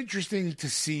be interesting to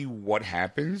see what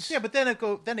happens. Yeah, but then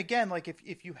again, like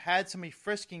if you had somebody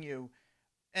frisking you,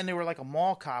 and they were like a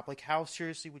mall cop, like how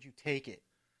seriously would you take it?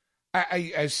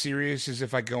 I as serious as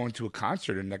if I go into a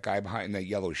concert and that guy behind that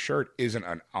yellow shirt isn't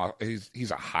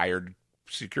he's a hired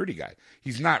security guy.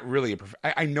 He's not really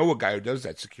I know a guy who does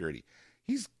that security.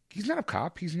 He's not a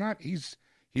cop. He's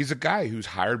a guy who's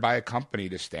hired by a company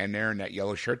to stand there in that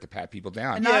yellow shirt to pat people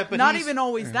down. And Yeah, but not he's- even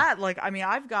always that. Like, I mean,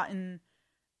 I've gotten,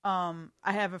 I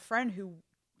have a friend who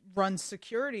runs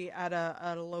security at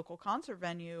a local concert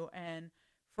venue, and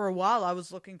for a while I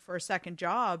was looking for a second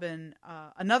job, and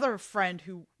another friend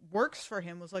who works for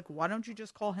him was like, "Why don't you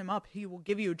just call him up? He will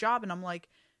give you a job." And I'm like,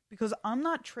 because I'm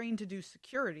not trained to do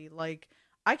security. Like,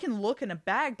 I can look in a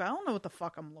bag, but I don't know what the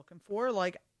fuck I'm looking for.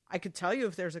 Like, I could tell you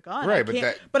if there's a gun, Right,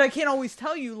 but I can't always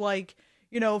tell you, like,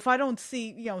 if I don't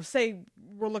see, say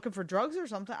we're looking for drugs or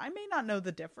something, I may not know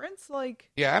the difference.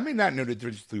 Like, Yeah, I may not know the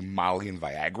difference between Molly and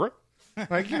Viagra.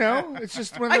 Like, it's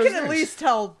just one of I those can at things, least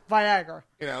tell Viagra,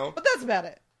 but that's about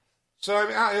it. So I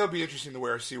mean, it'll be interesting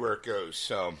to see where it goes.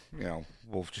 So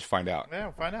we'll just find out. Yeah,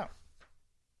 we'll find out.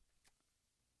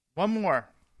 One more.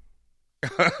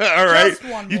 All right, Just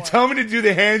one you more. tell me to do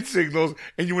the hand signals,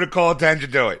 and you want to call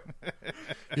attention to it.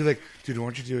 You're like, dude,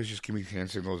 what you do is just give me hand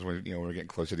signals when we're getting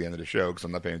close to the end of the show because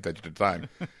I'm not paying attention to the time.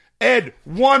 Ed,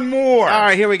 one more. All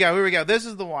right, here we go. This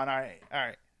is the one. All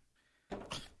right.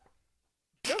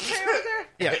 You okay over there?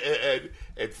 Yeah.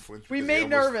 Ed flinched. We because made he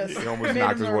almost- nervous. He almost We made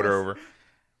knocked him his water nervous.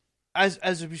 over.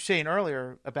 As we were saying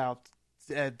earlier about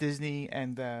Disney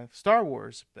and Star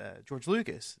Wars, George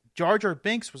Lucas, Jar Jar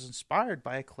Binks was inspired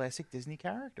by a classic Disney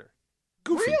character.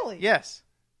 Goofy. Really? Yes.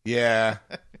 Yeah.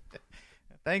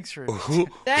 Thanks for.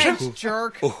 Thanks,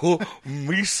 jerk.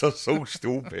 Misa so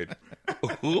stupid.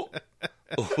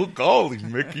 Golly,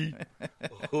 Mickey.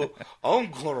 I'm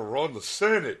gonna run the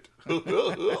Senate.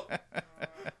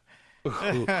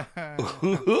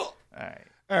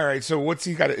 All right. So what's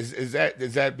he got? Is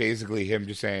that basically him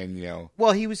just saying,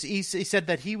 Well, he said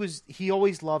that he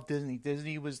always loved Disney.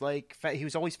 Disney was like he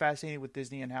was always fascinated with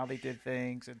Disney and how they did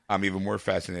things. And I'm even more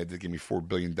fascinated to give me $4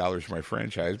 billion for my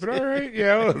franchise. But all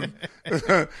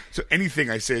right, So anything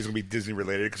I say is gonna be Disney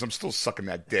related because I'm still sucking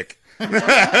that dick. well,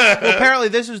 apparently,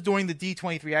 this was during the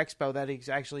D23 Expo that he's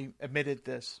actually admitted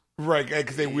this. Right,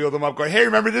 because they wheeled him up going, hey,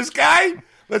 remember this guy?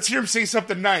 Let's hear him say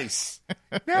something nice.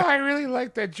 No, I really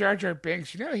like that Jar Jar Binks.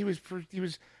 He was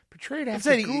portrayed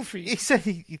after Goofy. He said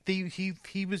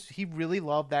he really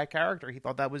loved that character. He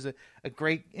thought that was a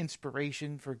great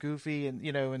inspiration for Goofy and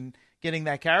and getting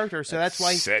that character. So that's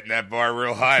why Setting that bar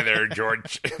real high there,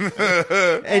 George.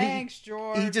 Thanks,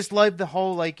 George. he just loved the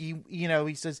whole he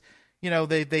says they know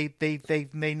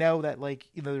that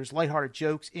there's lighthearted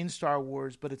jokes in Star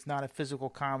Wars, but it's not a physical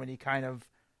comedy kind of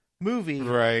movie.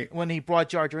 Right. When he brought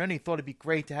Jar Jar in, he thought it'd be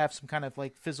great to have some kind of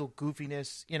physical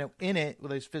goofiness, in it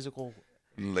with those physical.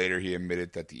 Later, he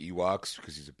admitted that the Ewoks,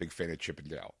 because he's a big fan of Chip and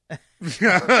Dale.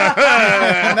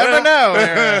 Never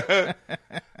know.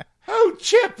 Oh,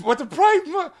 Chip, what the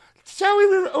pride? Shall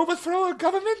we overthrow a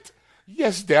government?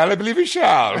 Yes, Dale, I believe we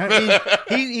shall.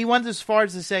 he went as far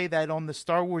as to say that on the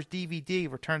Star Wars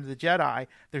DVD, Return of the Jedi,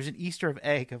 there's an Easter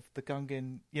egg of the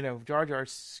Gungan, Jar Jar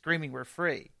screaming, "We're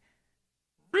free."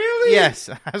 Really? Yes.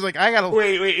 I was like, I gotta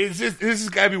Wait, is this has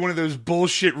got to be one of those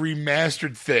bullshit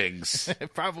remastered things.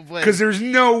 probably Because there's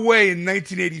no way in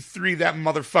 1983 that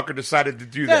motherfucker decided to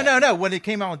do that. No. When it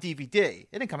came out on DVD, it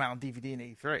didn't come out on DVD in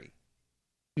 '83.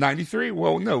 93?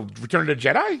 Well, no. Return of the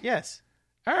Jedi? Yes,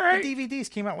 All right. the DVDs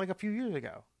came out a few years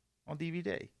ago on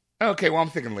DVD. Okay, well, I'm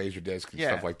thinking Laserdisc and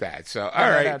Yeah. stuff like that. So, all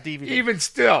no, right, no, DVD. even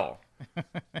still,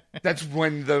 that's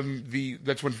when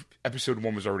that's when episode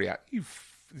 1 was already out.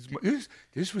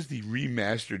 This was the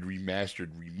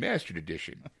remastered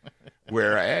edition,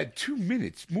 where I had 2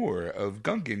 minutes more of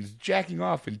Gungans jacking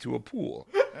off into a pool,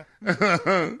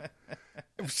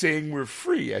 saying we're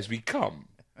free as we come.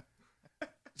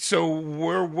 So,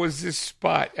 where was this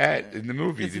spot at in the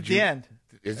movie? It's at the end.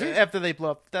 Is it? After they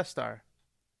blow up the Death Star.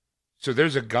 So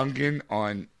there's a Gungan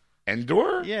on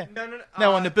Endor? Yeah. No.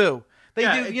 No, on Naboo. They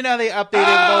yeah, do. You know, they updated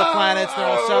all the planets. They're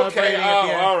all celebrating. Okay. at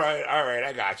the end. All right.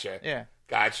 I gotcha. Yeah.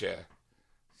 Gotcha.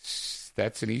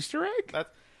 That's an Easter egg?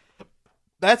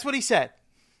 That's what he said.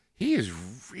 He is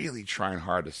really trying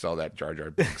hard to sell that Jar Jar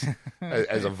Binks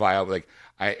as a viable. Like,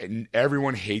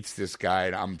 everyone hates this guy,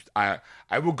 and I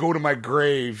will go to my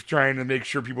grave trying to make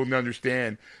sure people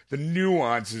understand the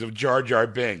nuances of Jar Jar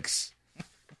Binks.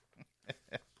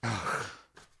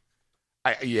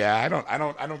 I don't.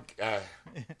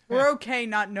 We're okay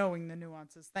not knowing the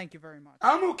nuances. Thank you very much.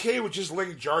 I'm okay with just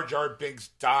letting Jar Jar Binks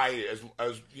die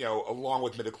as you know, along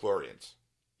with midichlorians.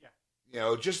 Yeah. You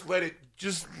know, just let it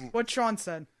What Sean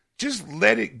said. just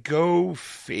let it go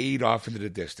fade off into the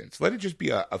distance. Let it just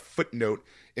be a footnote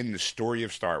in the story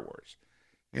of Star Wars.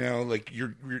 You know, like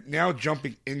you're now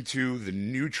jumping into the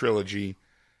new trilogy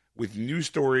with new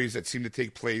stories that seem to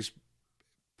take place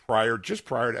prior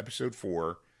to episode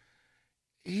 4.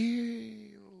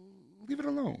 Leave it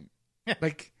alone.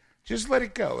 Like, just let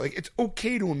it go. Like, it's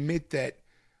okay to admit that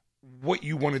what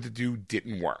you wanted to do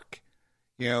didn't work.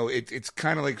 You know, it's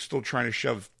kind of like still trying to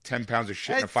shove 10 pounds of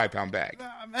shit in a 5-pound bag.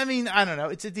 I mean, I don't know.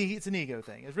 It's an ego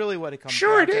thing. It's really what it comes.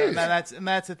 Sure, down it to. is. And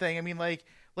that's the thing. I mean, like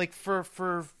for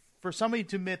somebody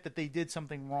to admit that they did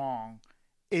something wrong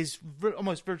is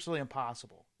almost virtually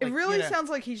impossible. It Like, really you know,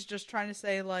 sounds like he's just trying to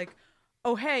say, like,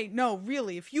 oh, hey, no,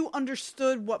 really, if you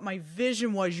understood what my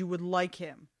vision was, you would like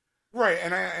him. Right,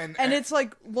 And it's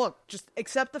like, look, just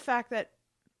accept the fact that,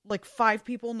 like, 5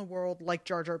 people in the world like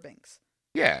Jar Jar Binks.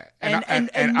 yeah, and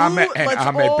Ahmed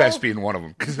all- Best being one of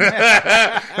them.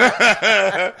 Let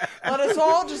us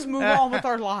all just move on with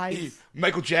our lives.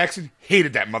 Michael Jackson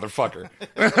hated that motherfucker.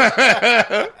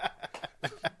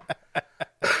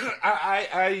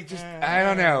 I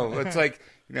don't know. It's like,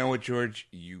 you know what, George?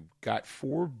 You got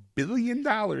 $4 billion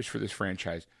for this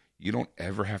franchise. You don't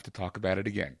ever have to talk about it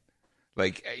again.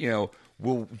 Like, you know,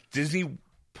 Disney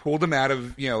pulled him out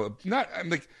of, you know,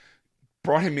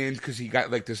 brought him in because he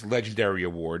got like this legendary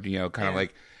award, you know, kind of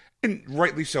like, and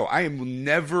rightly so. I will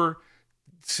never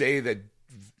say that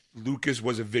Lucas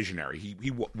was a visionary.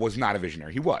 He was not a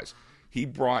visionary. He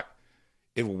brought,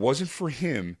 if it wasn't for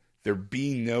him, there'd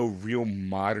be no real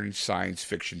modern science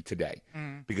fiction today.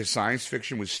 Because science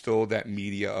fiction was still that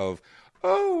media of,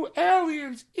 oh,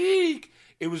 aliens, eek.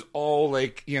 It was all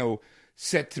like, you know,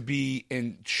 set to be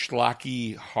in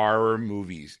schlocky horror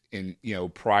movies in, you know,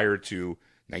 prior to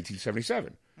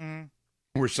 1977,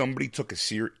 where somebody took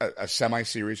a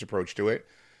semi-serious approach to it,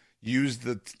 used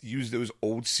those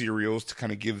old serials to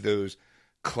kind of give those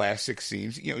classic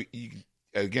scenes. You know,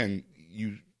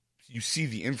 you see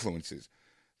the influences,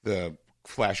 the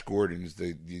Flash Gordons,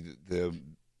 the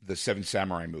Seven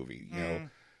Samurai movie. You know,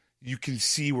 you can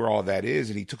see where all that is,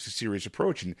 and he took a serious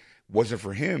approach. And wasn't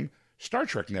for him, Star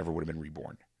Trek never would have been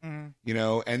reborn. You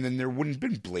know, and then there wouldn't have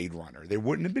been Blade Runner. There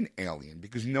wouldn't have been Alien,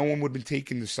 because no one would have been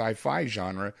taking the sci-fi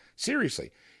genre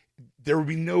seriously. There would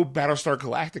be no Battlestar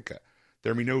Galactica.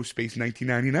 There would be no Space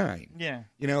 1999. Yeah.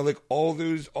 You know, like all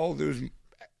those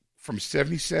from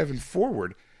 77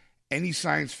 forward, any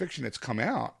science fiction that's come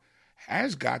out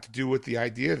has got to do with the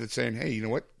idea that saying, hey, you know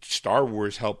what? Star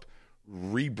Wars helped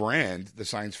rebrand the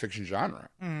science fiction genre.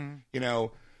 You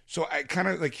know, so I kind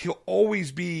of like he'll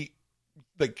always be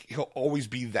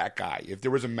that guy. If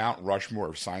there was a Mount Rushmore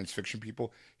of science fiction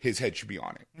people, his head should be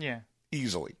on it. Yeah.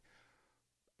 Easily.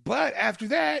 But after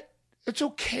that, it's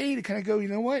okay to kind of go, you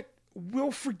know what?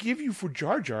 We'll forgive you for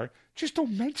Jar Jar. Just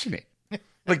don't mention it.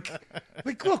 Like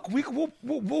look,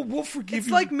 we'll forgive It's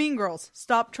you. like Mean Girls.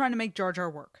 Stop trying to make Jar Jar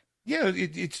work. Yeah,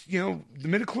 it's, you know, the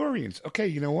midichlorians. Okay,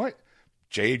 you know what?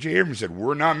 J.J. Abrams said,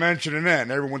 we're not mentioning that.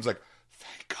 And everyone's like,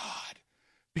 thank God.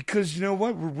 Because, you know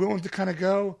what? We're willing to kind of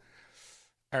go,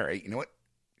 all right, you know what?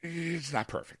 It's not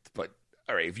perfect. But,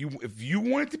 all right, if you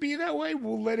want it to be that way,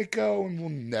 we'll let it go and we'll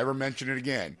never mention it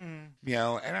again. You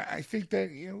know, and I think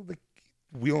that, you know, like,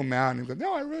 wheel him out and go,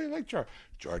 no, I really like Jar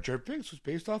Jar Binks was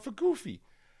based off of Goofy.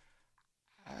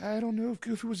 I don't know if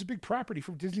Goofy was a big property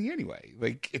from Disney anyway.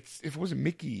 Like, if it wasn't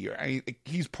Mickey,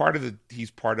 he's part of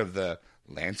the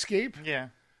landscape. Yeah.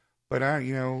 But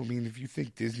you know, I mean, if you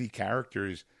think Disney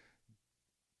characters,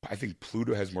 I think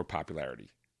Pluto has more popularity.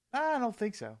 I don't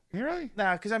think so. Really?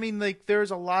 Nah, because I mean, like,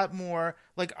 there's a lot more.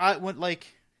 Like, I went like.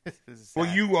 This is sad.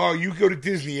 Well, you go to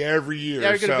Disney every year. Yeah,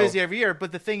 I go to so- Disney every year.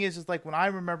 But the thing is like when I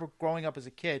remember growing up as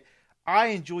a kid, I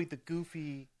enjoyed the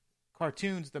goofy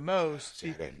cartoons the most. See,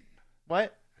 I didn't.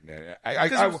 What?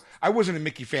 I wasn't a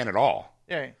Mickey fan at all.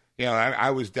 Yeah. You know,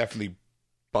 I was definitely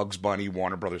Bugs Bunny,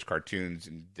 Warner Brothers cartoons,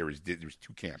 and there was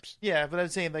two camps. Yeah, but I'm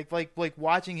saying like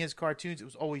watching his cartoons, it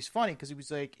was always funny because he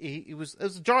was like it was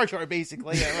Jar Jar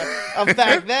basically of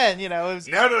back then. You know, it was.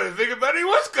 Now that I think about it, he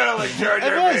was kind of like Jar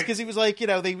Jar. It was because he was like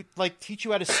they would like teach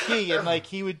you how to ski and like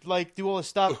he would like do all this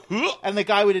stuff and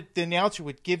the announcer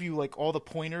would give you like all the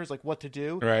pointers like what to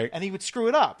do Right. and he would screw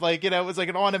it up like it was like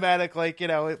an automatic like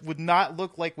it would not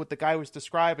look like what the guy was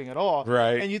describing at all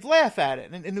Right. and you'd laugh at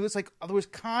it and it was like there was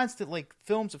constant like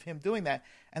films of him doing that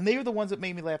and they were the ones that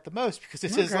made me laugh the most because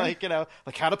it's just like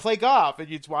like how to play golf and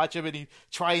you'd watch him and he'd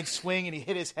try and swing and he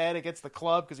hit his head against the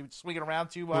club because he would swing it around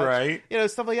too much Right.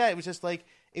 stuff like that. It was just like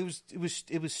it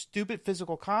was stupid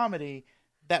physical comedy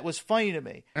that was funny to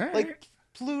me. All right. Like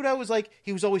Pluto was like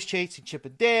he was always chasing Chip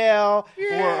and Dale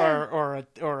Yeah. or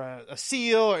a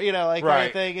seal or kind Right.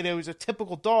 of thing, and it was a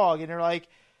typical dog, and you're like,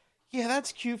 yeah,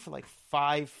 that's cute for like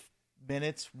 5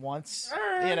 minutes once, All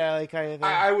right. kind of thing.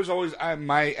 I was always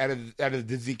my out of the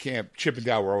Disney camp. Chip and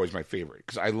Dale were always my favorite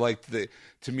because I liked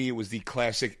to me it was the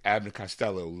classic Abbott and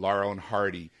Costello, Laurel and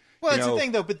Hardy. Well, You that's know, the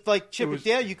thing, though. But like Chip it and was-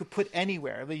 Dale, you could put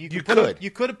anywhere. Like, You you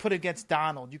could have put him against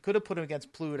Donald. You could have put him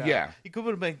against Pluto. Yeah. You could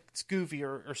put him against Goofy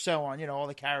or so on. All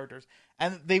the characters,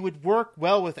 and they would work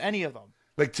well with any of them.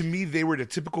 Like to me, they were the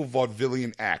typical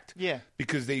vaudevillian act. Yeah.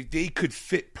 because they could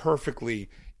fit perfectly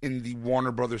in the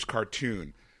Warner Brothers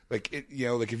cartoon. Like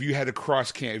like if you had a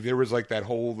cross camp, if there was like that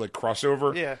whole like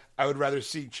crossover, Yeah. I would rather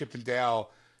see Chip and Dale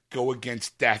go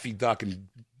against Daffy Duck and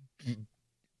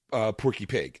Porky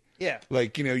Pig. Yeah.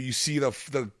 Like you see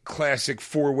the classic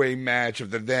 4-way match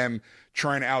of them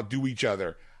trying to outdo each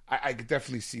other. I could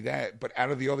definitely see that. But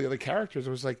out of all the other characters,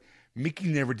 I was like, Mickey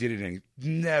never did anything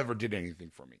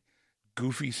for me.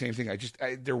 Goofy, same thing.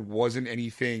 There wasn't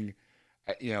anything.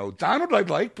 Donald I'd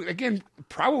like, but again,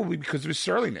 probably because of his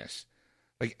surliness.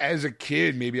 Like as a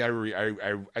kid, maybe I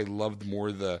loved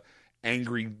more the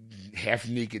angry, half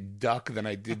naked duck than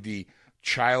I did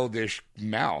childish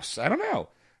mouse. I don't know.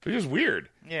 It was just weird.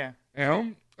 Yeah.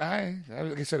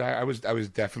 Like I said, I was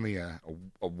definitely a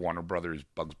Warner Brothers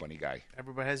Bugs Bunny guy.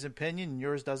 Everybody has an opinion, and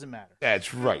yours doesn't matter.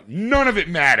 That's right. None of it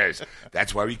matters.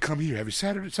 That's why we come here every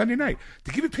Sunday night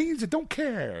to give opinions that don't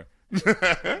care.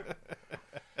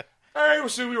 All right, well,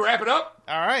 so we wrap it up.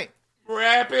 All right.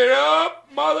 Wrap it up,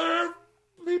 mother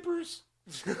bleepers.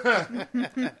 All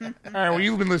right, well,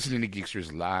 you've been listening to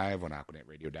Geeksters live on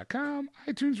AquanetRadio.com,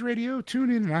 iTunes Radio,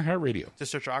 TuneIn, and iHeartRadio.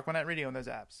 Just search Aquanet Radio on those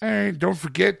apps. All right, don't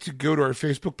forget to go to our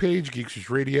Facebook page, Geeksters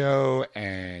Radio,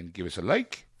 and give us a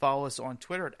like. Follow us on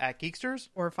Twitter at Geeksters.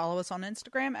 Or follow us on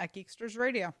Instagram at Geeksters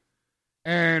Radio.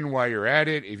 And while you're at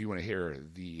it, if you want to hear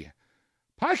the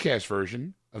podcast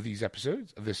version of these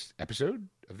episodes, of this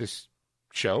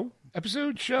show, I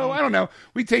don't know.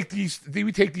 We take these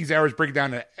hours, break it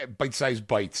down to bite-sized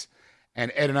bites,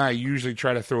 and Ed and I usually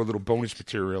try to throw a little bonus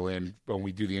material in when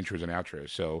we do the intros and outros.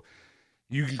 So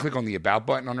you can click on the About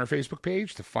button on our Facebook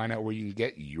page to find out where you can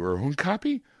get your own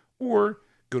copy, or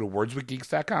go to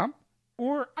wordswithgeeks.com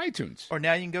or iTunes. Or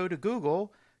now you can go to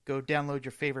Google, go download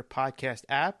your favorite podcast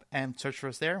app, and search for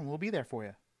us there, and we'll be there for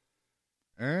you.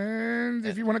 And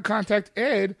if you want to contact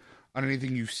Ed on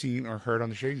anything you've seen or heard on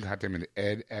the show, you can contact him at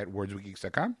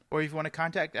ed@wordswithgeeks.com. Or if you want to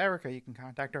contact Erica, you can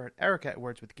contact her at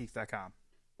erica@wordswithgeeks.com.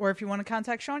 Or if you want to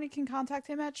contact Sean, you can contact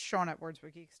him at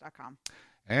Sean@wordswithgeeks.com.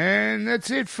 And that's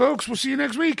it, folks. We'll see you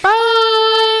next week.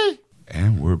 Bye!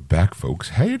 And we're back, folks.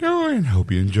 How you doing?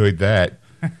 Hope you enjoyed that.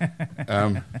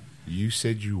 You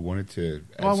said you wanted to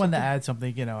add Well, I wanted to something? add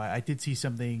something. I did see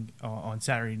something on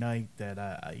Saturday night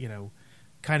that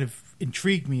kind of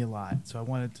intrigued me a lot. So I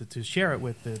wanted to share it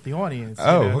with the audience.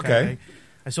 Oh, okay.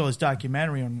 I saw this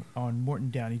documentary on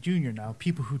Morton Downey Jr. Now,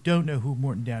 people who don't know who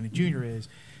Morton Downey Jr. is,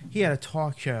 he had a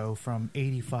talk show from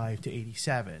 85 to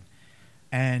 87.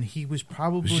 And he was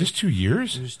probably... Was this 2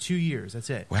 years? It was 2 years. That's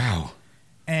it. Wow.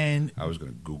 And I was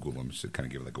going to Google him to kind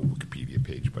of give like a Wikipedia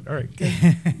page, but all right.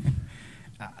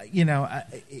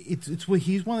 it's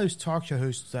he's one of those talk show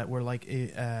hosts that were like, in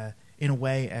a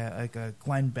way, like a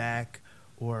Glenn Beck,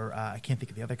 or I can't think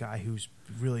of the other guy who's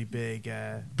really big.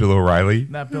 Bill O'Reilly.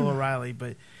 Not Bill O'Reilly,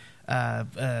 but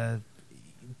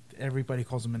everybody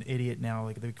calls him an idiot now,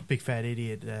 like the big fat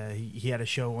idiot. He had a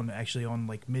show on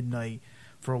like midnight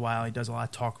for a while. He does a lot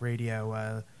of talk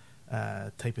radio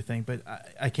type of thing, but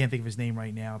I can't think of his name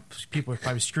right now. People are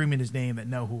probably screaming his name that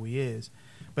know who he is.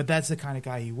 But that's the kind of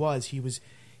guy he was.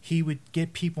 he would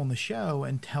get people on the show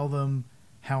and tell them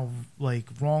how like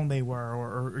wrong they were,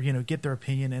 or you know, get their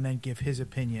opinion and then give his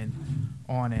opinion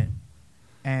on it.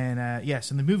 And yes,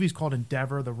 and the movie's called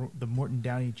Endeavor, the Morton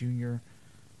Downey Jr.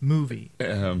 movie.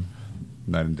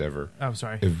 Not Endeavor. Oh,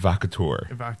 sorry.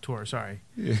 Evocator. Sorry.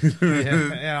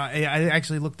 Yeah, I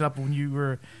actually looked it up when you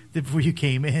were before you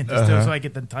came in, just so I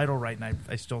get the title right, and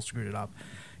I still screwed it up.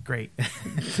 Great.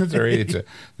 That's all right.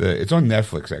 It's on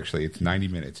Netflix actually. It's 90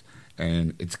 minutes,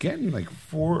 and it's getting like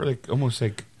almost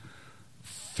 3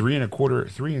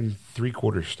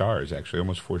 3/4 stars actually,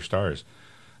 almost 4 stars.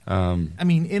 I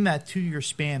mean, in that 2-year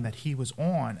span that he was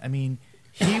on, I mean,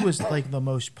 he was like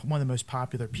one of the most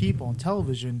popular people on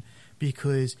television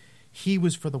because he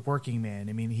was for the working man.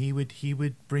 I mean, he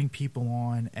would bring people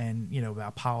on and, you know,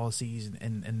 about policies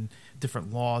and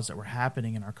different laws that were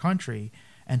happening in our country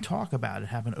and talk about it,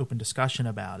 have an open discussion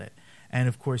about it. And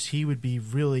of course, he would be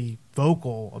really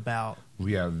vocal about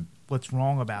what's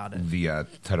wrong about it. The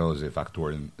title is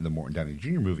Evocator in the Morton Downey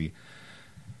Jr. movie.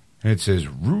 And it says,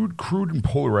 rude, crude, and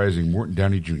polarizing Morton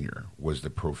Downey Jr. was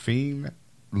the profane,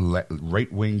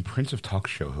 right-wing prince of talk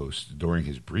show host during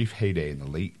his brief heyday in the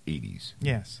late 80s.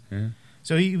 Yes. Yeah.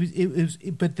 So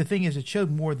but the thing is, it showed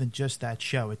more than just that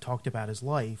show. It talked about his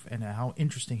life and how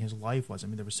interesting his life was. I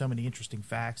mean, there were so many interesting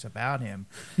facts about him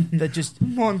that just...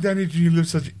 Morton Downey Jr. lives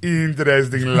such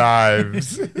interesting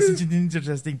lives. Such an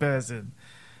interesting person.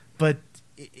 But...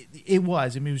 It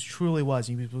was. I mean, it truly was.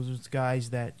 He was one of those guys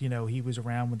that, you know, he was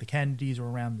around when the Kennedys were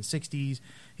around in the 60s.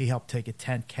 He helped take a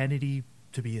Ted Kennedy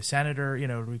to be a senator, you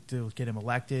know, to get him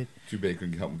elected. Too bad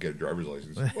couldn't help him get a driver's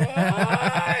license. What?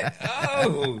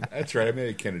 Oh, that's right. I made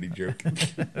a Kennedy joke.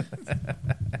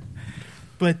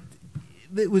 But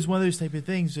it was one of those type of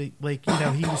things that, like, you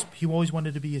know, he always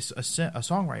wanted to be a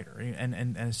songwriter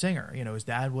and a singer. You know, his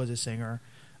dad was a singer,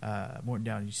 Morton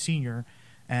Downey Sr.,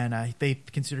 and they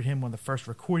considered him one of the first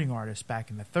recording artists back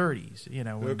in the 30s, you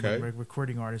know, when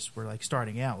recording artists were like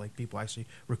starting out, like people actually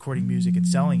recording music and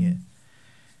selling it.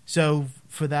 So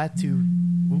for that to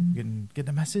get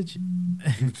the message,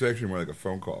 it's actually more like a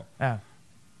phone call. Oh.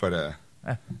 But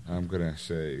I'm gonna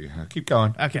say keep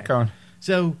going. Okay. Keep going.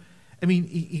 So, I mean,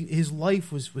 his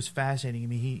life was fascinating. I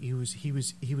mean, he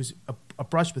was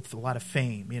abreast with a lot of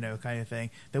fame, you know, kind of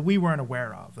thing that we weren't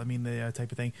aware of. I mean, the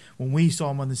type of thing when we saw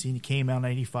him on the scene, he came out in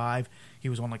 '95. He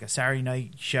was on like a Saturday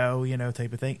night show, you know,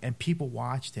 type of thing, and people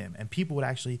watched him, and people would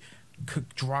actually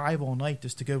drive all night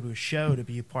just to go to a show to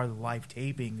be a part of the live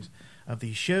tapings of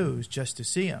these shows just to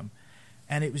see him.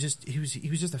 And it was just he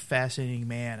was just a fascinating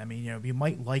man. I mean, you know, you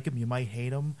might like him, you might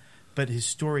hate him, but his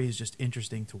story is just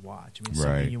interesting to watch. I mean,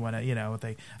 something you want to, you know,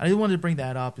 I didn't want to bring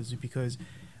that up is because,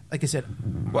 like I said,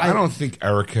 well, I don't think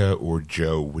Erica or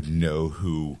Joe would know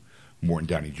who Morton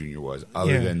Downey Jr. was,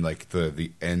 other than like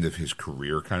the end of his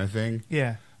career kind of thing.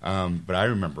 Yeah. But I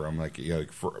remember, I'm like, you know,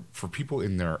 like for people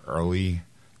in their early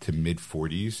to mid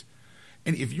 40s,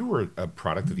 and if you were a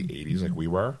product of the 80s like we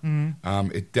were,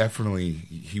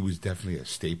 he was definitely a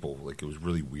staple. Like, it was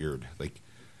really weird. Like,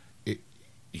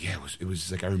 it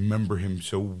was like I remember him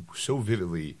so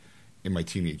vividly in my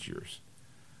teenage years,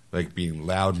 like being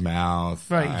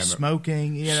loudmouth, right?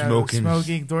 Smoking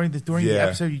during the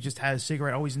episode. You just had a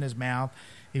cigarette always in his mouth.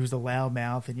 He was the loud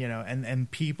mouth, and you know, and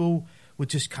people would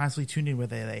just constantly tune in,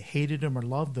 whether they hated him or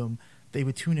loved him. They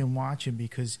would tune in and watch him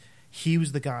because he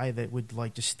was the guy that would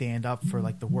like just stand up for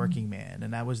like the working man,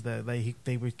 and that was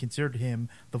they would consider him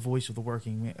the voice of the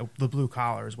working man. The blue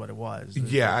collar is what it was.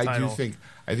 I think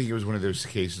it was one of those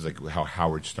cases like how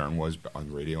Howard Stern was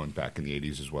on radio and back in the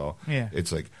 80s as well. Yeah,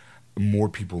 it's like more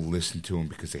people listened to him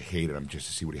because they hated him just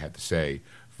to see what he had to say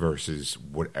versus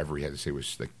whatever he had to say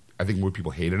was like. I think more people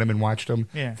hated him and watched him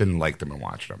than liked him and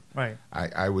watched him. Right.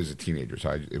 I was a teenager,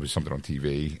 so it was something on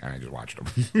TV, and I just watched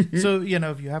him. So, you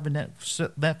know, if you have a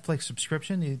Netflix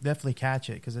subscription, you definitely catch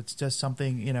it because it's just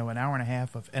something, you know, an hour and a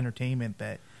half of entertainment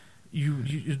that you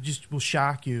just will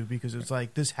shock you because it's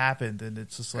like this happened, and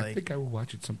it's just like I think I will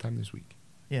watch it sometime this week.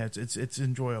 Yeah, it's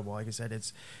enjoyable. Like I said,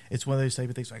 it's one of those type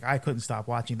of things. Like I couldn't stop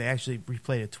watching. They actually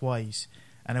replayed it twice,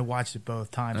 and I watched it both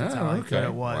times. That's how good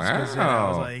it was. Wow. You know, I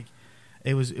was like.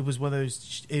 It was one of those.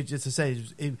 Just to say,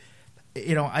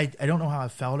 you know, I don't know how I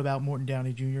felt about Morton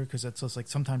Downey Jr. because it's just like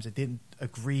sometimes I didn't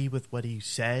agree with what he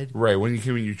said. Right, when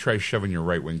you try shoving your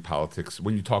right wing politics,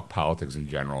 when you talk politics in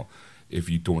general,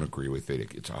 if you don't agree with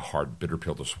it, it's a hard, bitter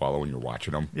pill to swallow when you're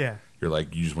watching them. Yeah, you're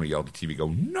like you just want to yell at the TV, go,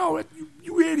 no,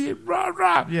 you idiot, rah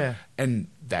rah. Yeah, and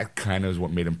that kind of is what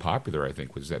made him popular. I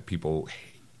think was that people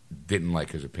didn't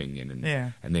like his opinion,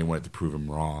 and they wanted to prove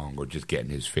him wrong or just get in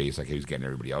his face like he was getting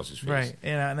everybody else's face. Right,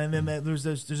 and then there's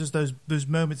just those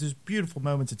moments, those beautiful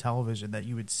moments of television that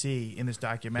you would see in this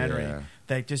documentary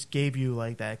that just gave you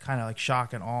like that kind of like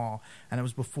shock and awe. And it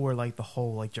was before like the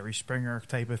whole like Jerry Springer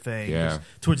type of thing. Yeah.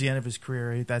 Towards the end of his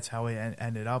career, that's how he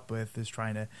ended up with, is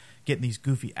trying to get in these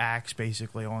goofy acts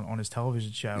basically on his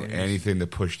television show. Yeah, anything to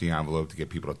push the envelope to get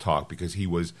people to talk, because he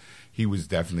was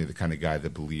definitely the kind of guy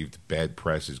that believed bad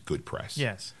press is good press.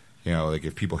 Yes. You know, like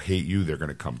if people hate you, they're going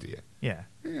to come to you. Yeah.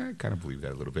 Yeah, I kind of believe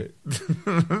that a little bit.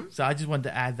 So I just wanted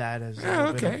to add that as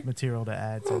a bit of material to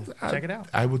add. So check it out.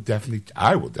 I will definitely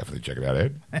check it out,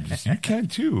 Ed. You can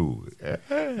too.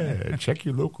 Check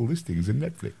your local listings in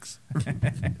Netflix.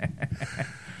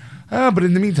 But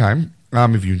in the meantime,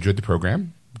 if you enjoyed the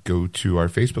program, go to our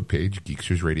Facebook page,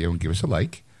 Geeksters Radio, and give us a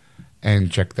like.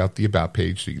 And check out the About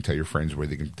page so you can tell your friends where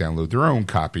they can download their own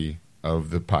copy of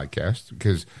the podcast.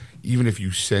 Because even if you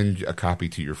send a copy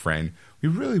to your friend, we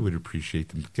really would appreciate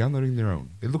them downloading their own.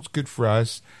 It looks good for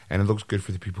us, and it looks good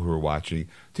for the people who are watching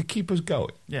to keep us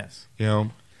going. Yes. You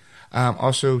know.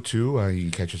 Also, too, you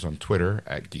can catch us on Twitter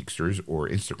at Geeksters or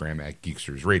Instagram at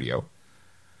Geeksters Radio.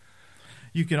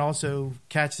 You can also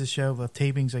catch the show with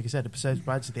tapings, like I said,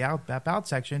 besides the About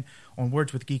section on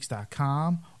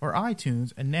wordswithgeeks.com or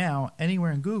iTunes. And now,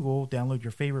 anywhere in Google, download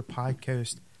your favorite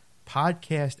podcast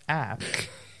app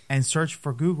and search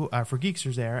for Google for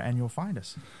Geeksters there, and you'll find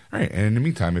us. All right. And in the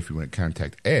meantime, if you want to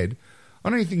contact Ed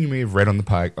on anything you may have read on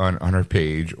the on our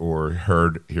page or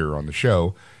heard here on the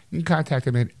show, you can contact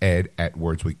him at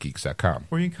ed@wordswithgeeks.com.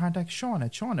 Or you can contact Sean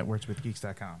at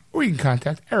wordswithgeeks.com. Or you can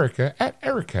contact Erica at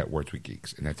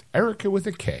wordswithgeeks. And that's Erica with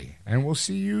a K. And we'll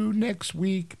see you next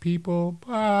week, people.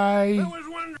 Bye. That was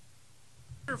wonderful.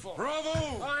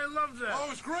 Bravo! I loved that. Oh, it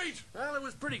was great. Well, it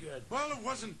was pretty good. Well, it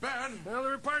wasn't bad. Well,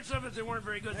 there were parts of it that weren't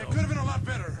very good, It though. could have been a lot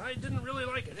better. I didn't really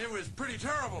like it. It was pretty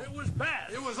terrible. It was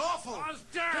bad. It was awful. It was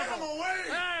terrible. Get him away!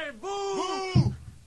 Hey, boo! Boo!